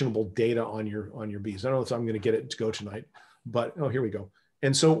you actionable data on your bees. I don't know if I'm going to get it to go tonight, but oh, here we go.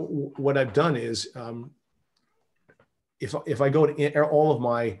 And so what I've done is, if I go to all of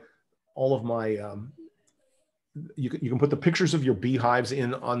my, you can put the pictures of your beehives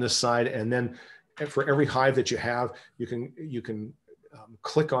in on this side, and then for every hive that you have, you can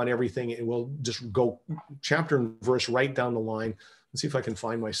click on everything. It will just go chapter and verse right down the line. Let's see if I can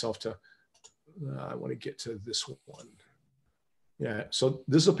find myself to. I want to get to this one. Yeah, so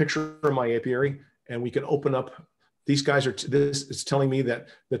this is a picture of my apiary, and we can open up. These guys are. This is telling me that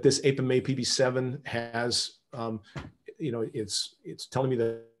this Apimaye PB7 has. You know, it's telling me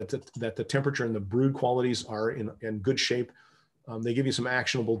that the temperature and the brood qualities are in good shape. They give you some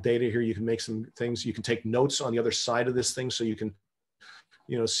actionable data here. You can make some things. You can take notes on the other side of this thing, so you can,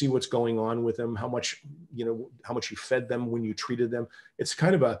 you know, see what's going on with them, how much you fed them when you treated them. It's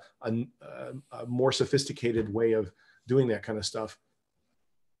kind of a more sophisticated way of doing that kind of stuff.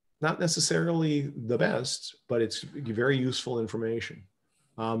 Not necessarily the best, but it's very useful information.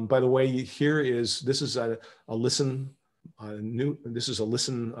 By the way, this is a listen nuke. This is a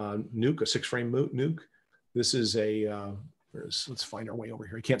listen nuke, a 6-frame nuke. This is let's find our way over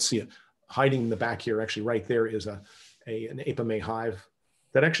here. I can't see it. Hiding in the back here, actually right there is an Apimaye hive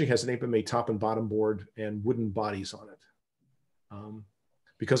that actually has an Apimaye top and bottom board and wooden bodies on it.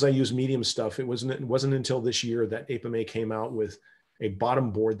 Because I use medium stuff, it wasn't until this year that Apimaye came out with a bottom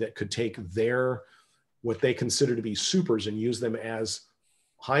board that could take what they consider to be supers and use them as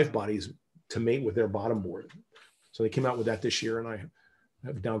hive bodies to mate with their bottom board. So they came out with that this year, and I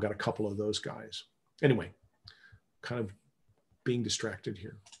have now got a couple of those guys. Anyway, kind of being distracted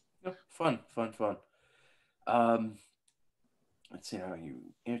here. Oh, fun. Let's see how you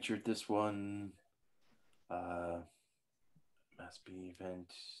answered this one. Must be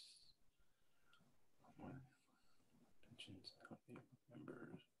event.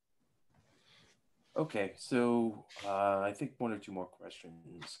 Okay, so I think one or two more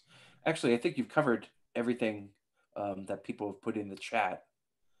questions. Actually, I think you've covered everything that people have put in the chat.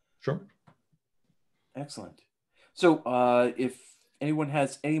 Sure. Excellent. So if anyone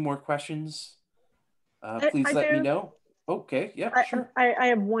has any more questions, please let me know. Okay, yeah, sure. I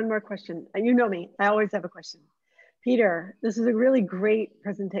have one more question. You know me, I always have a question. Peter, this is a really great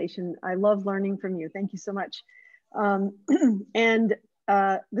presentation. I love learning from you. Thank you so much. And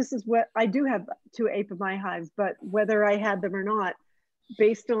this is what I do have 2 apimae hives, but whether I had them or not,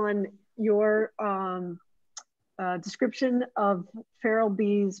 based on your description of feral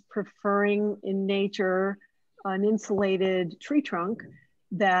bees preferring in nature an insulated tree trunk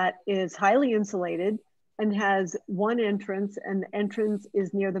that is highly insulated and has one entrance, and the entrance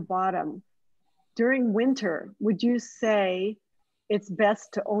is near the bottom. During winter, would you say it's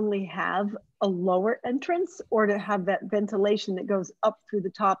best to only have a lower entrance or to have that ventilation that goes up through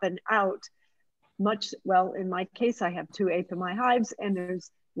the top and out? Well, in my case, I have 2 apimae hives and there's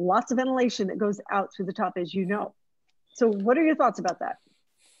lots of ventilation that goes out through the top, as you know. So what are your thoughts about that?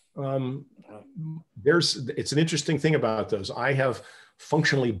 It's an interesting thing about those. I have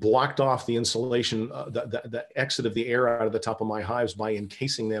functionally blocked off the insulation, the exit of the air out of the top of my hives by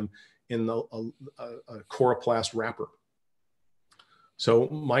encasing them in a coroplast wrapper. So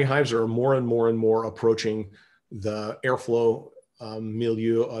my hives are more and more and more approaching the airflow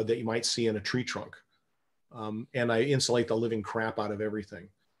milieu that you might see in a tree trunk. And I insulate the living crap out of everything.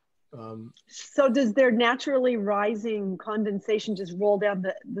 So does their naturally rising condensation just roll down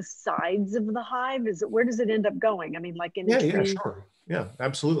the sides of the hive? Where does it end up going? I mean, like in a tree? Yeah, sure. Yeah,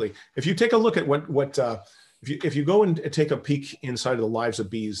 absolutely. If you take a look at if you go and take a peek inside of the Lives of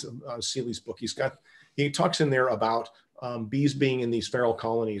Bees, Seeley's book, he talks in there about bees being in these feral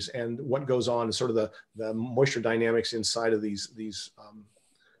colonies and what goes on and sort of the moisture dynamics inside of these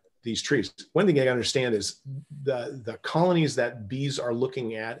trees. One thing I understand is the colonies that bees are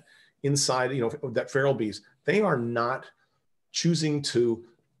looking at inside, that feral bees, they are not choosing to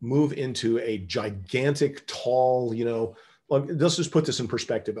move into a gigantic, tall, let's just put this in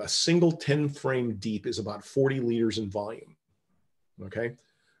perspective. A single 10 frame deep is about 40 liters in volume. Okay.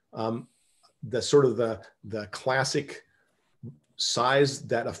 The sort of the classic size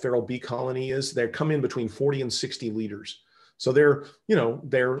that a feral bee colony is, they come in between 40 and 60 liters. So they're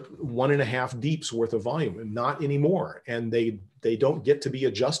 1.5 deeps worth of volume, and not anymore. And they don't get to be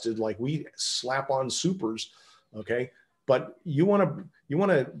adjusted like we slap on supers. Okay. But you want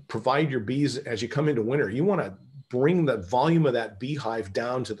to provide your bees as you come into winter. You want to bring the volume of that beehive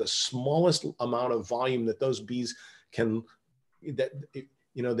down to the smallest amount of volume that those bees can, they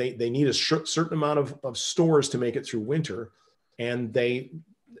need a certain amount of stores to make it through winter. Okay,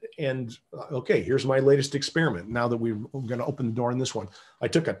 here's my latest experiment. Now that we're going to open the door in this one, I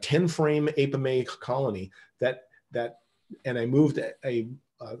took a 10 frame apimae colony and I moved a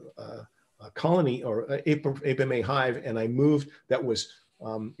colony or apimae hive, and I moved that was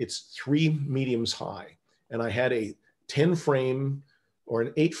it's 3 mediums high, and I had a 10 frame or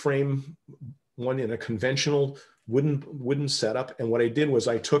an 8 frame one in a conventional wooden setup. And what I did was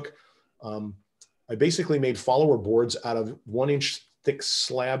I basically made follower boards out of 1-inch thick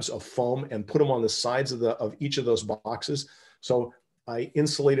slabs of foam and put them on the sides of each of those boxes. So I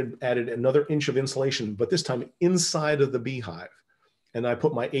added another inch of insulation, but this time inside of the beehive. And I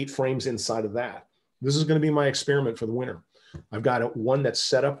put my 8 frames inside of that. This is going to be my experiment for the winter. I've got one that's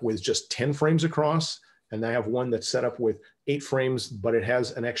set up with just 10 frames across, and I have one that's set up with 8 frames, but it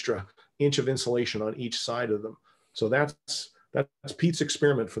has an extra inch of insulation on each side of them. So that's Pete's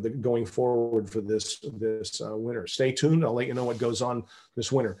experiment for going forward for this winter. Stay tuned. I'll let you know what goes on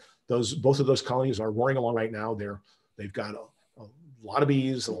this winter. Both of those colonies are roaring along right now. They've got a lot of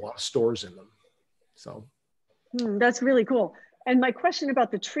bees, a lot of stores in them. So that's really cool. And my question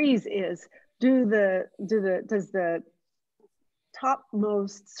about the trees is, does the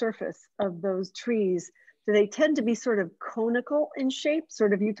topmost surface of those trees, do they tend to be sort of conical in shape?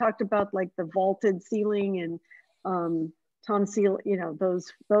 Sort of, you talked about like the vaulted ceiling and tonsil,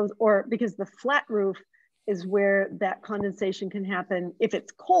 those, or because the flat roof is where that condensation can happen if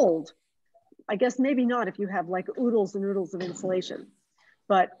it's cold. I guess maybe not if you have like oodles and oodles of insulation.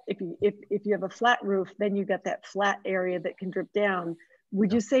 But if you have a flat roof, then you get that flat area that can drip down.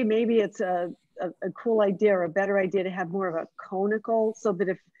 Would you say maybe it's a cool idea or a better idea to have more of a conical, so that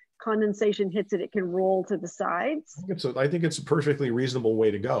if condensation hits it, it can roll to the sides? I think it's a perfectly reasonable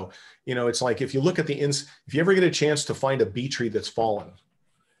way to go. It's like if you look at if you ever get a chance to find a bee tree that's fallen,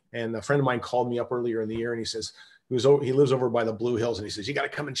 And a friend of mine called me up earlier in the year and he says, he lives over by the Blue Hills, and he says, you got to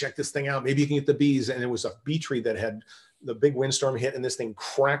come and check this thing out. Maybe you can get the bees. And it was a bee tree that had the big windstorm hit, and this thing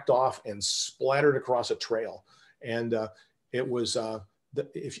cracked off and splattered across a trail. And it was,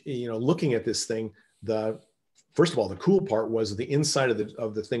 if you know, looking at this thing, first of all, the cool part was the inside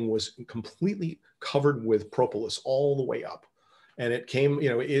of the thing was completely covered with propolis all the way up. And it came, you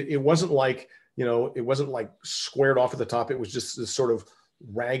know, it wasn't like, you know, it wasn't like squared off at the top. It was just this sort of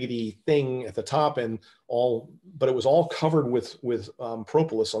raggedy thing at the top but it was all covered with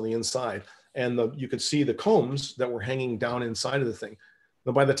propolis on the inside. And you could see the combs that were hanging down inside of the thing.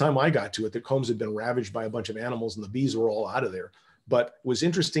 But by the time I got to it, the combs had been ravaged by a bunch of animals and the bees were all out of there. But it was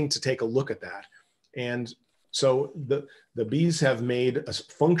interesting to take a look at that. And so the bees have made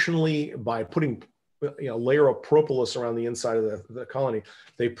functionally, by putting a layer of propolis around the inside of the colony,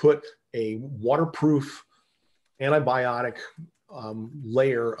 they put a waterproof antibiotic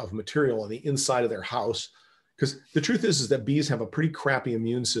layer of material on the inside of their house. Because the truth is that bees have a pretty crappy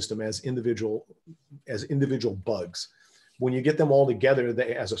immune system as individual bugs. When you get them all together,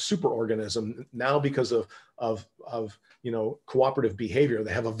 as a superorganism, now because of you know, cooperative behavior,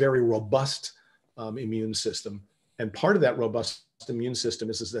 they have a very robust immune system. And part of that robust immune system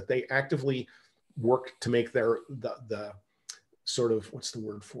is that they actively work to make the sort of, what's the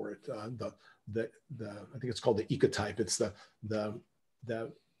word for it? I think it's called the ecotype. It's the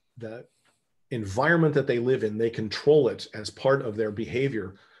environment that they live in. They control it as part of their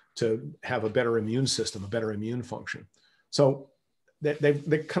behavior to have a better immune system, a better immune function. So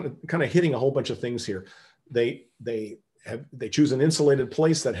they're kind of hitting a whole bunch of things here. They choose an insulated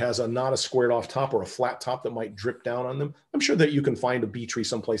place that has not a squared off top or a flat top that might drip down on them. I'm sure that you can find a bee tree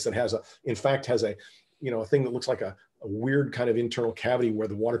someplace that in fact has a thing that looks like a weird kind of internal cavity where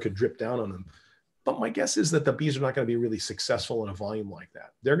the water could drip down on them. But my guess is that the bees are not going to be really successful in a volume like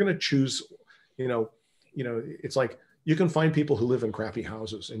that. They're going to choose, it's like you can find people who live in crappy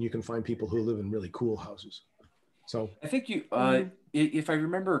houses and you can find people who live in really cool houses. So I think if I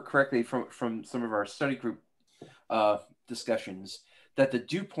remember correctly from some of our study group discussions, that the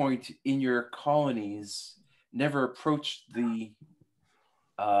dew point in your colonies never approached that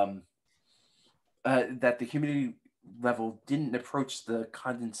the humidity level didn't approach the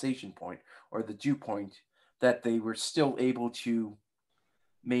condensation point or the dew point, that they were still able to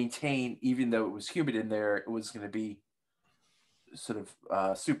maintain, even though it was humid in there, it was going to be sort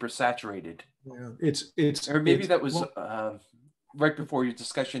of super saturated. Yeah, or maybe that was right before your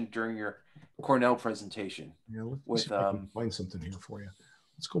discussion during your Cornell presentation. Yeah, let's see if I can find something here for you.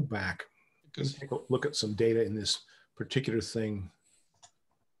 Let's go back. Let's take a look at some data in this particular thing.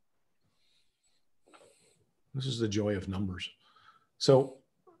 This is the joy of numbers. So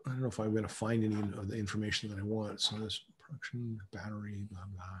I don't know if I'm going to find any of the information that I want. So this production, battery, blah,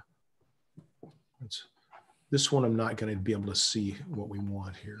 blah. This one, I'm not going to be able to see what we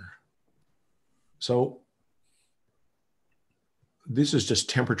want here. So this is just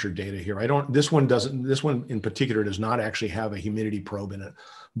temperature data here. This one in particular does not actually have a humidity probe in it,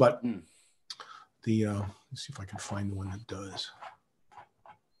 but let's see if I can find the one that does.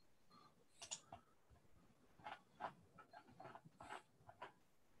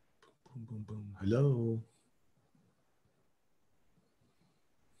 Boom, boom, boom. Hello.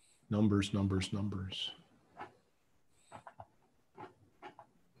 Numbers, numbers, numbers.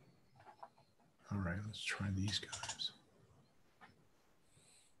 All right, let's try these guys.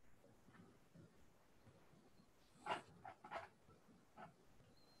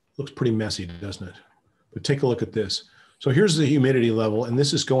 Looks pretty messy, doesn't it? But take a look at this. So here's the humidity level, and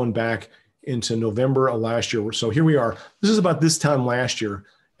this is going back into November of last year. So here we are. This is about this time last year,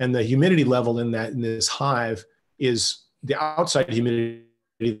 and the humidity level in this hive is the outside humidity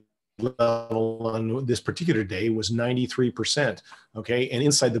level on this particular day was 93%. Okay, and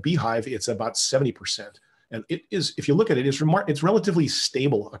inside the beehive, it's about 70%. And it is, if you look at it, it's relatively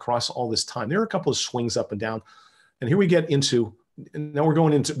stable across all this time. There are a couple of swings up and down, and here we get into. And now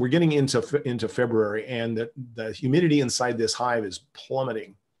we're getting into February, and the humidity inside this hive is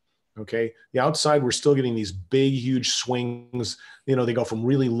plummeting. Okay, the outside we're still getting these big, huge swings. You know, they go from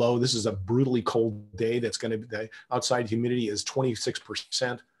really low. This is a brutally cold day. The outside humidity is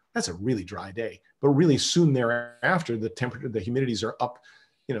 26%. That's a really dry day. But really soon thereafter, the humidities are up.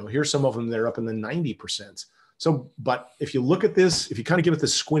 You know, here's some of them that are up in the 90%. So, but if you look at this, if you kind of give it the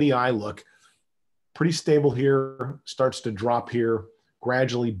squinty eye look, pretty stable here, starts to drop here,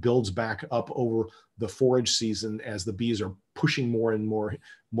 gradually builds back up over the forage season as the bees are pushing more and more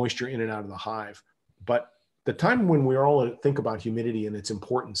moisture in and out of the hive. But the time when we all think about humidity and its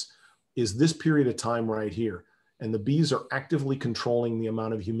importance is this period of time right here. and the bees are actively controlling the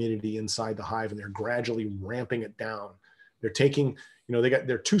amount of humidity inside the hive, and they're gradually ramping it down. They're taking,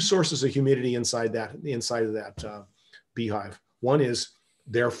 there are two sources of humidity inside of that beehive. One is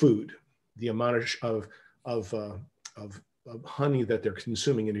their food, the amount of honey that they're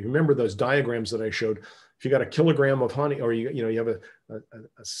consuming. And if you remember those diagrams that I showed, if you got a kilogram of honey, or you have a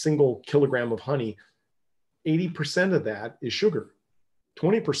single kilogram of honey, 80% of that is sugar.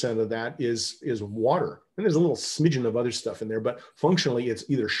 20% of that is water. And there's a little smidgen of other stuff in there, but functionally it's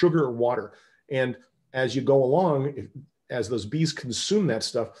either sugar or water. And as you go along, as those bees consume that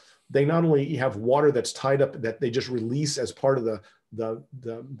stuff, they not only have water that's tied up that they just release as part of the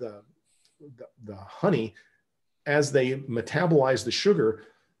honey. As they metabolize the sugar,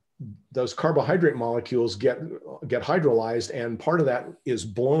 those carbohydrate molecules get hydrolyzed, and part of that is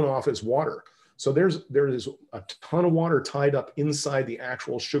blown off as water. So there is a ton of water tied up inside the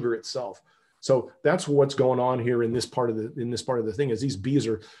actual sugar itself. So that's what's going on here in this part of the thing. Is these bees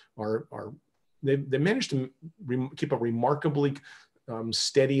they managed to keep a remarkably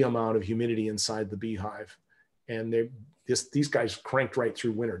steady amount of humidity inside the beehive, and these guys cranked right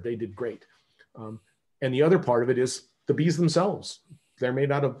through winter. They did great. And the other part of it is the bees themselves. They're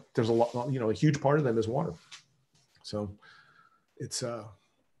made out of, there's a lot, a huge part of them is water. So it's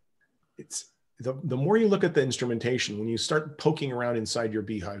the more you look at the instrumentation, when you start poking around inside your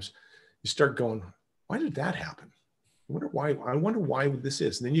beehives, you start going, why did that happen? I wonder why this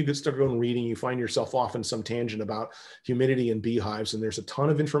is. And then you could start going reading, you find yourself off in some tangent about humidity in beehives. And there's a ton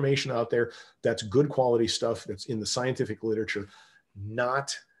of information out there that's good quality stuff that's in the scientific literature,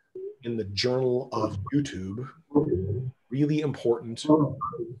 not in the Journal of YouTube. Really important.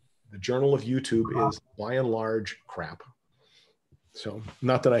 The Journal of YouTube is by and large crap. So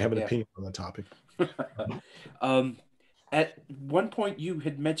not that I have an opinion on the topic. At one point you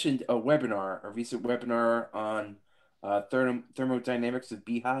had mentioned a recent webinar on thermodynamics of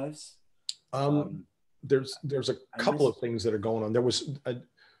beehives. There's a couple of things that are going on. There was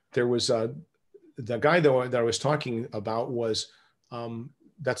the guy that I was talking about was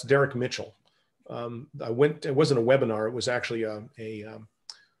that's Derek Mitchell. It wasn't a webinar. It was actually I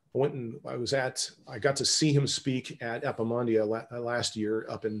got to see him speak at Epimondia last year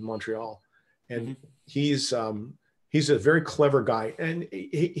up in Montreal. And he's a very clever guy. And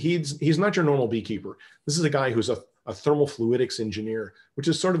he's not your normal beekeeper. This is a guy who's a thermal fluidics engineer, which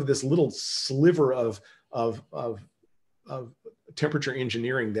is sort of this little sliver of temperature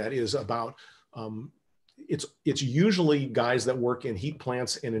engineering that is about, it's usually guys that work in heat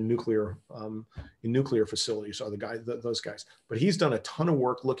plants and in nuclear facilities are those guys. But he's done a ton of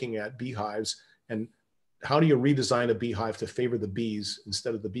work looking at beehives and how do you redesign a beehive to favor the bees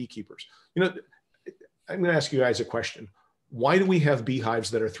instead of the beekeepers. I'm going to ask you guys a question. Why do we have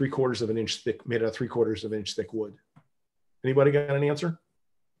beehives that are 3/4 of an inch thick, made out of 3/4 of an inch thick wood? Anybody got an answer?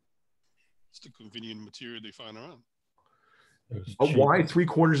 It's the convenient material they find around. But why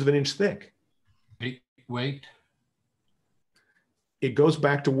 3/4 of an inch thick? Weight. It goes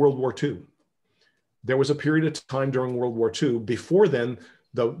back to World War II. There was a period of time during World War II. Before then,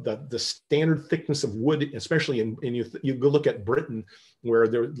 the standard thickness of wood, especially you go look at Britain, where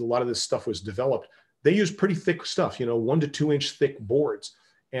a lot of this stuff was developed, they used pretty thick stuff, 1 to 2 inch thick boards.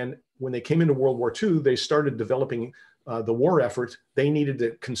 And when they came into World War II, they started developing the war effort. They needed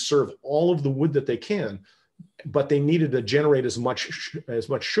to conserve all of the wood that they can, but they needed to generate as much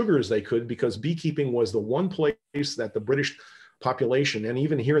sugar as they could, because beekeeping was the one place that the British population, and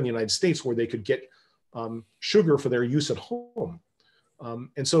even here in the United States, where they could get sugar for their use at home.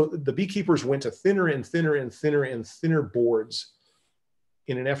 And so the beekeepers went to thinner and thinner and thinner and thinner boards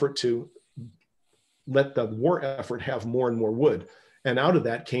in an effort to let the war effort have more and more wood. And out of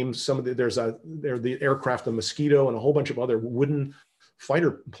that came the aircraft, the Mosquito, and a whole bunch of other wooden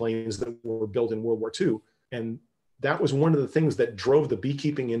fighter planes that were built in World War II. And that was one of the things that drove the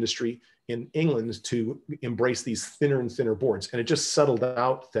beekeeping industry in England to embrace these thinner and thinner boards. And it just settled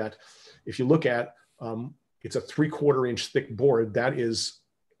out that if you look at, it's a 3/4 inch thick board, that is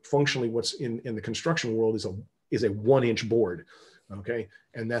functionally what's in the construction world is a 1 inch board. Okay.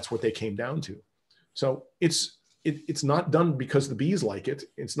 And that's what they came down to. So it's not done because the bees like it.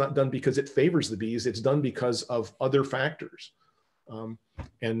 It's not done because it favors the bees. It's done because of other factors.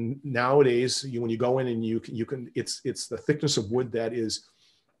 And nowadays, when you go in and you can, it's the thickness of wood that is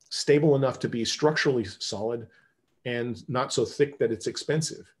stable enough to be structurally solid and not so thick that it's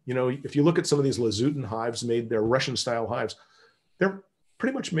expensive. If you look at some of these Lazutin hives they're Russian style hives, they're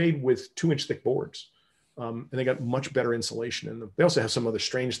pretty much made with 2 inch thick boards. And they got much better insulation in them. They also have some other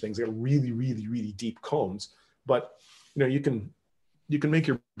strange things. They got really, really, really deep combs, but you can make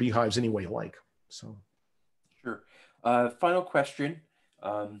your beehives any way you like. So, sure. Final question.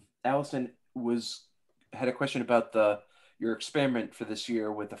 Allison had a question about your experiment for this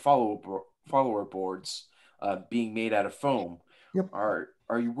year with the follower boards being made out of foam. Yep.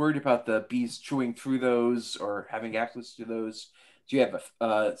 Are you worried about the bees chewing through those or having access to those? Do you have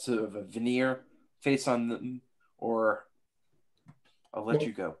a sort of a veneer face on them, or I'll let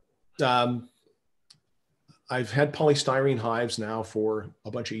you go. I've had polystyrene hives now for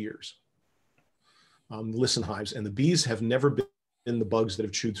a bunch of years, listen hives, and the bees have never been the bugs that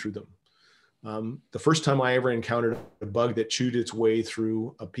have chewed through them. The first time I ever encountered a bug that chewed its way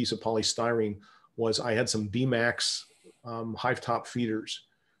through a piece of polystyrene was I had some Bmax hive top feeders.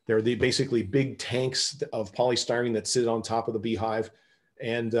 They're basically big tanks of polystyrene that sit on top of the beehive,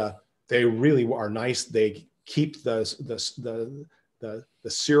 and they really are nice. They keep the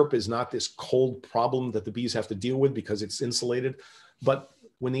syrup is not this cold problem that the bees have to deal with because it's insulated. But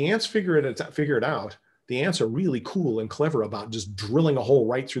when the ants figure it out, the ants are really cool and clever about just drilling a hole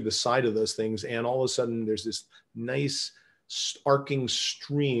right through the side of those things. And all of a sudden there's this nice arcing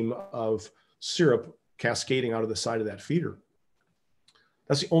stream of syrup cascading out of the side of that feeder.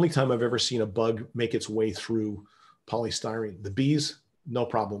 That's the only time I've ever seen a bug make its way through polystyrene. The bees, no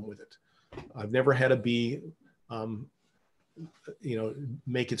problem with it. I've never had a bee,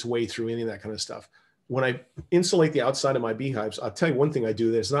 make its way through any of that kind of stuff. When I insulate the outside of my beehives, I'll tell you one thing I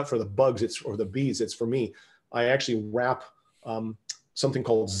do that's not for the bugs or the bees, it's for me. I actually wrap something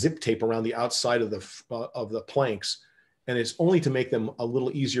called zip tape around the outside of the planks. And it's only to make them a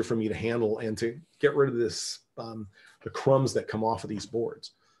little easier for me to handle and to get rid of the crumbs that come off of these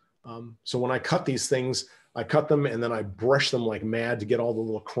boards. So when I cut these things, I cut them and then I brush them like mad to get all the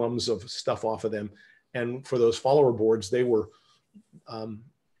little crumbs of stuff off of them. And for those follower boards, they were,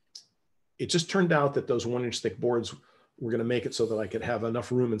 it just turned out that those 1-inch thick boards were going to make it so that I could have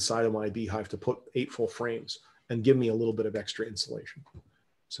enough room inside of my beehive to put 8 full frames and give me a little bit of extra insulation.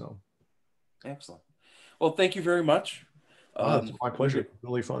 So. Excellent. Well, thank you very much. It's my pleasure.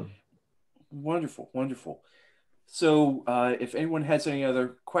 Really fun. Wonderful, wonderful. So if anyone has any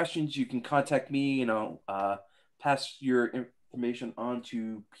other questions, you can contact me and I'll pass your information on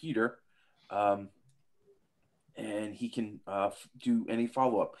to Peter. And he can do any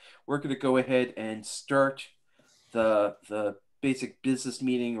follow-up. We're going to go ahead and start the basic business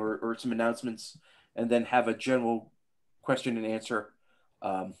meeting or some announcements, and then have a general question and answer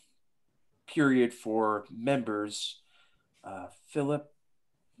period for members. Philip,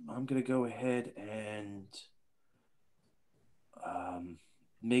 I'm going to go ahead and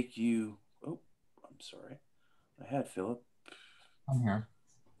make you. Oh, I'm sorry. I had Philip. I'm here.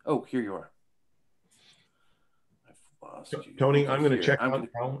 Oh, here you are. Tony, I'm going to check out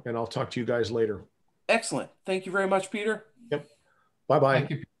now, and I'll talk to you guys later. Excellent. Thank you very much, Peter. Yep. Bye-bye. Thank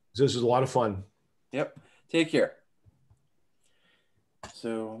you. This is a lot of fun. Yep. Take care.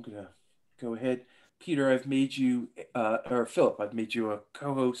 So I'm going to go ahead. Peter, I've made you, or Philip, I've made you a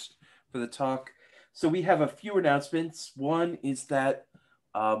co-host for the talk. So we have a few announcements. One is that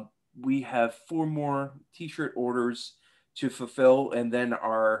we have 4 more t-shirt orders to fulfill, and then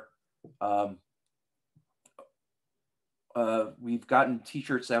we've gotten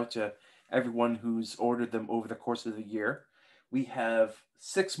t-shirts out to everyone who's ordered them over the course of the year. We have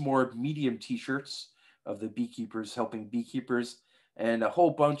 6 more medium t-shirts of the Beekeepers Helping Beekeepers, and a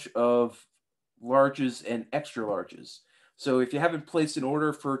whole bunch of larges and extra larges. So if you haven't placed an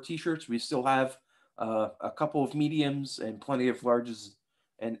order for t-shirts, we still have a couple of mediums and plenty of larges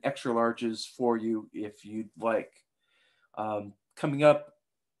and extra larges for you if you'd like. Coming up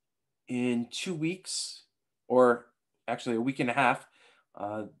in 2 weeks, or actually a week and a half,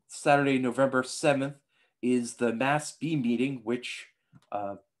 Saturday, November 7th, is the Mass Bee meeting, which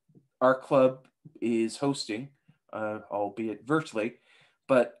our club is hosting, albeit virtually.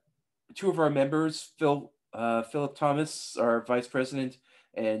 But 2 of our members, Philip Thomas, our vice president,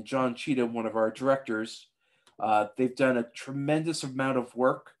 and John Cheatham, one of our directors, they've done a tremendous amount of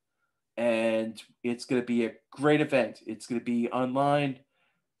work, and it's going to be a great event. It's going to be online,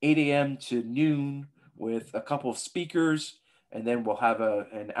 8 a.m. to noon, with a couple of speakers, and then we'll have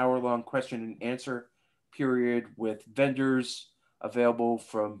an hour-long question and answer period with vendors available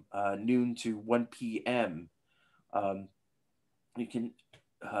from noon to 1 p.m. You can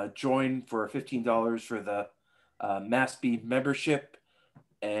join for $15 for the Mass Bee membership,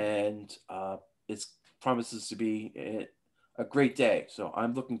 and it promises to be a great day. So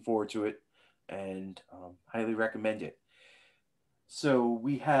I'm looking forward to it and highly recommend it. So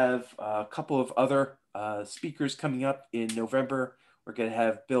we have a couple of other speakers coming up in November. We're going to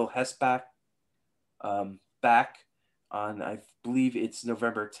have Bill Hesbach back on, I believe it's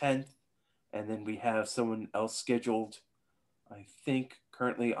November 10th. And then we have someone else scheduled, I think,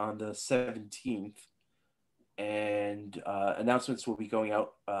 currently on the 17th. And announcements will be going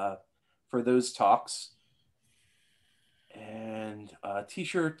out for those talks. And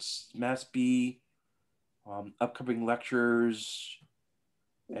t-shirts, Mass B, upcoming lectures.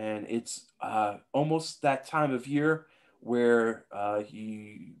 And it's almost that time of year where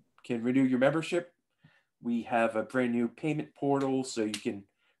you can renew your membership. We have a brand new payment portal, so you can,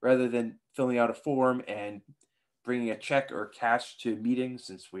 rather than filling out a form and bringing a check or cash to meetings,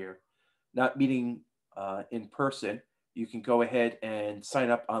 since we're not meeting in person, you can go ahead and sign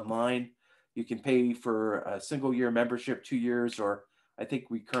up online. You can pay for a single year membership, 2 years, or I think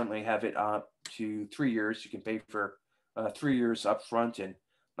we currently have it up to 3 years. You can pay for 3 years up front and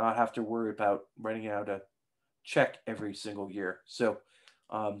not have to worry about running out a check every single year. So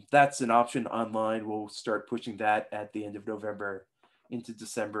that's an option online. We'll start pushing that at the end of November into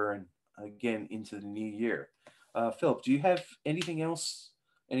December and again into the new year. Philip, do you have anything else?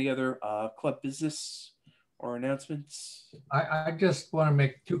 Any other club business or announcements? I just want to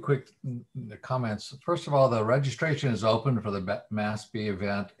make two quick comments. First of all, the registration is open for the Mass B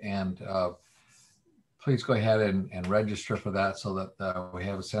event, and please go ahead and register for that so that we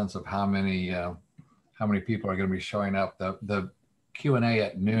have a sense of how many people are going to be showing up. The Q&A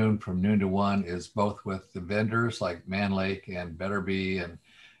at noon, from noon to 1, is both with the vendors like Man Lake and Better Bee and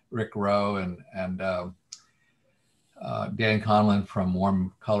Rick Rowe and Dan Conlon from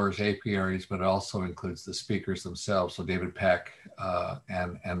Warm Colors Apiaries, but it also includes the speakers themselves. So David Peck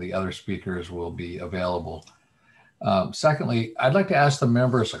and the other speakers will be available. Secondly, I'd like to ask the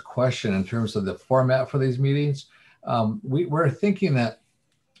members a question in terms of the format for these meetings. We're thinking that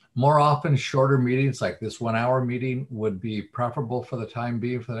more often shorter meetings like this 1 hour meeting would be preferable for the time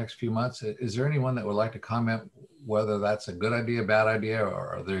being for the next few months. Is there anyone that would like to comment whether that's a good idea, bad idea,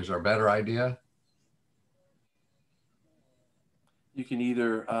 or there's a better idea? You can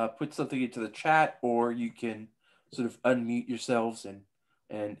either put something into the chat, or you can sort of unmute yourselves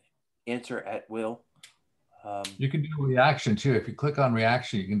and answer at will. You can do reaction too. If you click on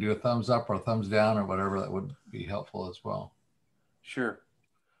reaction, you can do a thumbs up or a thumbs down or whatever. That would be helpful as well. Sure.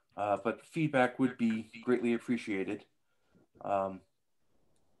 But feedback would be greatly appreciated.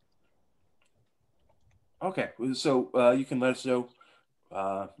 Okay, so you can let us know.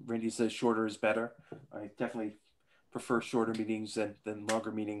 Randy says shorter is better. I definitely prefer shorter meetings than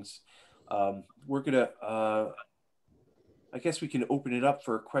longer meetings. We're gonna, I guess we can open it up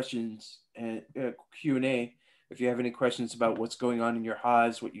for questions and Q&A. If you have any questions about what's going on in your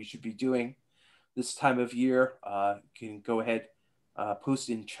hives, what you should be doing this time of year, you can go ahead, post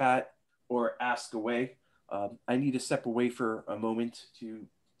in chat or ask away. I need to step away for a moment to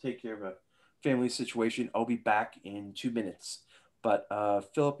take care of a family situation. I'll be back in 2 minutes. But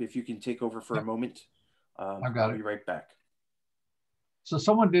Philip, if you can take over for a moment, I'll be right back. So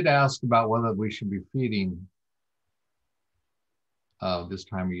someone did ask about whether we should be feeding this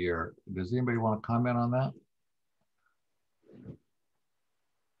time of year. Does anybody want to comment on that?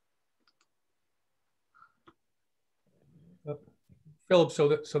 Philip, so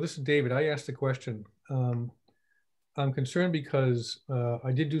this is David. I asked the question. I'm concerned because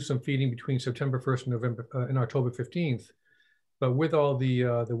I did do some feeding between September 1st and and October 15th, but with all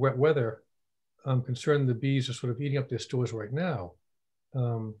the wet weather, I'm concerned the bees are sort of eating up their stores right now.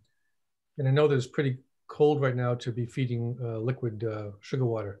 And I know that it's pretty cold right now to be feeding liquid sugar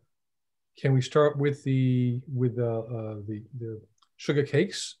water. Can we start with the sugar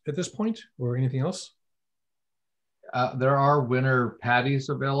cakes at this point, or anything else? There are winter patties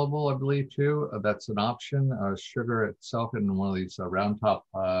available, I believe, too. That's an option. Sugar itself in one of these round top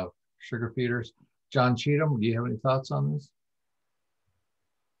sugar feeders. John Cheatham, do you have any thoughts on this?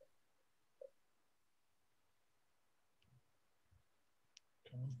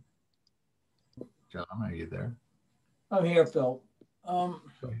 John, are you there? I'm here, Phil. I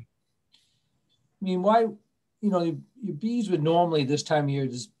mean, why, your bees would normally this time of year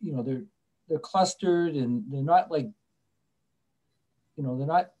just, they're clustered and they're not like, they're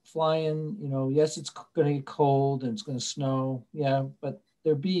not flying, yes, it's going to get cold and it's going to snow. Yeah, but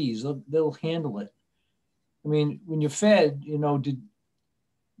they're bees, they'll handle it. I mean, when you're fed, did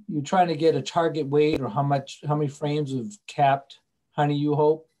you trying to get a target weight or how many frames of capped honey you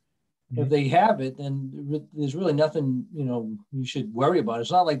hope? If they have it, then there's really nothing, you should worry about. It's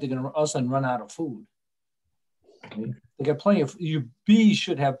not like they're going to all of a sudden run out of food. Okay? They got plenty of, your bees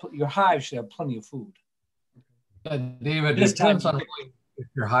should have, your hive should have plenty of food. David, it depends on if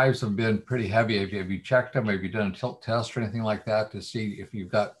your hives have been pretty heavy. Have you checked them? Have you done a tilt test or anything like that to see if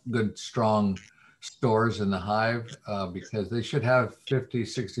you've got good, strong stores in the hive because they should have 50,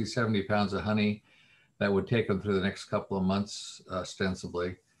 60, 70 pounds of honey that would take them through the next couple of months,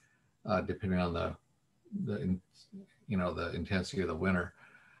 ostensibly, depending on the intensity of the winter.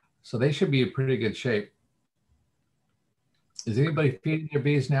 So they should be in pretty good shape. Is anybody feeding their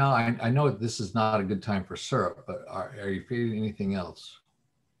bees now? I know this is not a good time for syrup, but are you feeding anything else?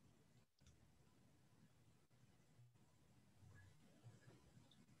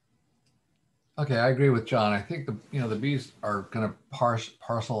 Okay, I agree with John. I think the bees are going to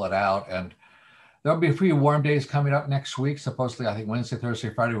parcel it out, and there'll be a few warm days coming up next week. Supposedly, I think Wednesday,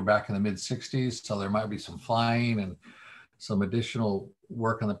 Thursday, Friday, we're back in the mid 60s. So there might be some flying and some additional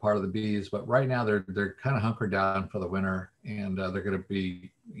work on the part of the bees. But right now they're kind of hunkered down for the winter, and they're going to be,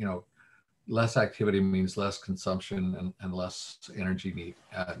 less activity means less consumption and less energy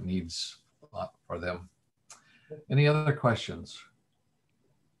needs for them. Any other questions?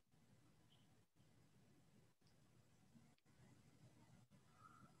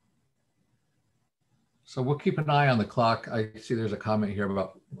 So we'll keep an eye on the clock. I see there's a comment here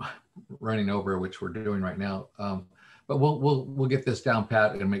about running over, which we're doing right now. But we'll get this down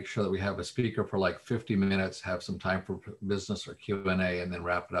pat and make sure that we have a speaker for like 50 minutes, have some time for business or Q&A, and then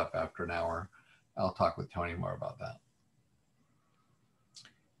wrap it up after an hour. I'll talk with Tony more about that.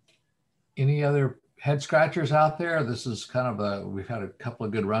 Any other head scratchers out there? This is kind of we've had a couple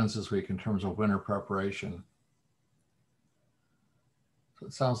of good runs this week in terms of winter preparation.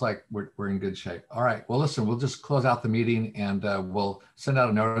 It sounds like we're in good shape. All right. Well, listen, we'll just close out the meeting and we'll send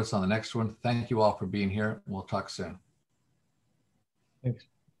out a notice on the next one. Thank you all for being here. We'll talk soon. Thanks.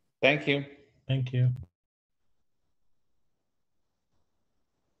 Thank you. Thank you.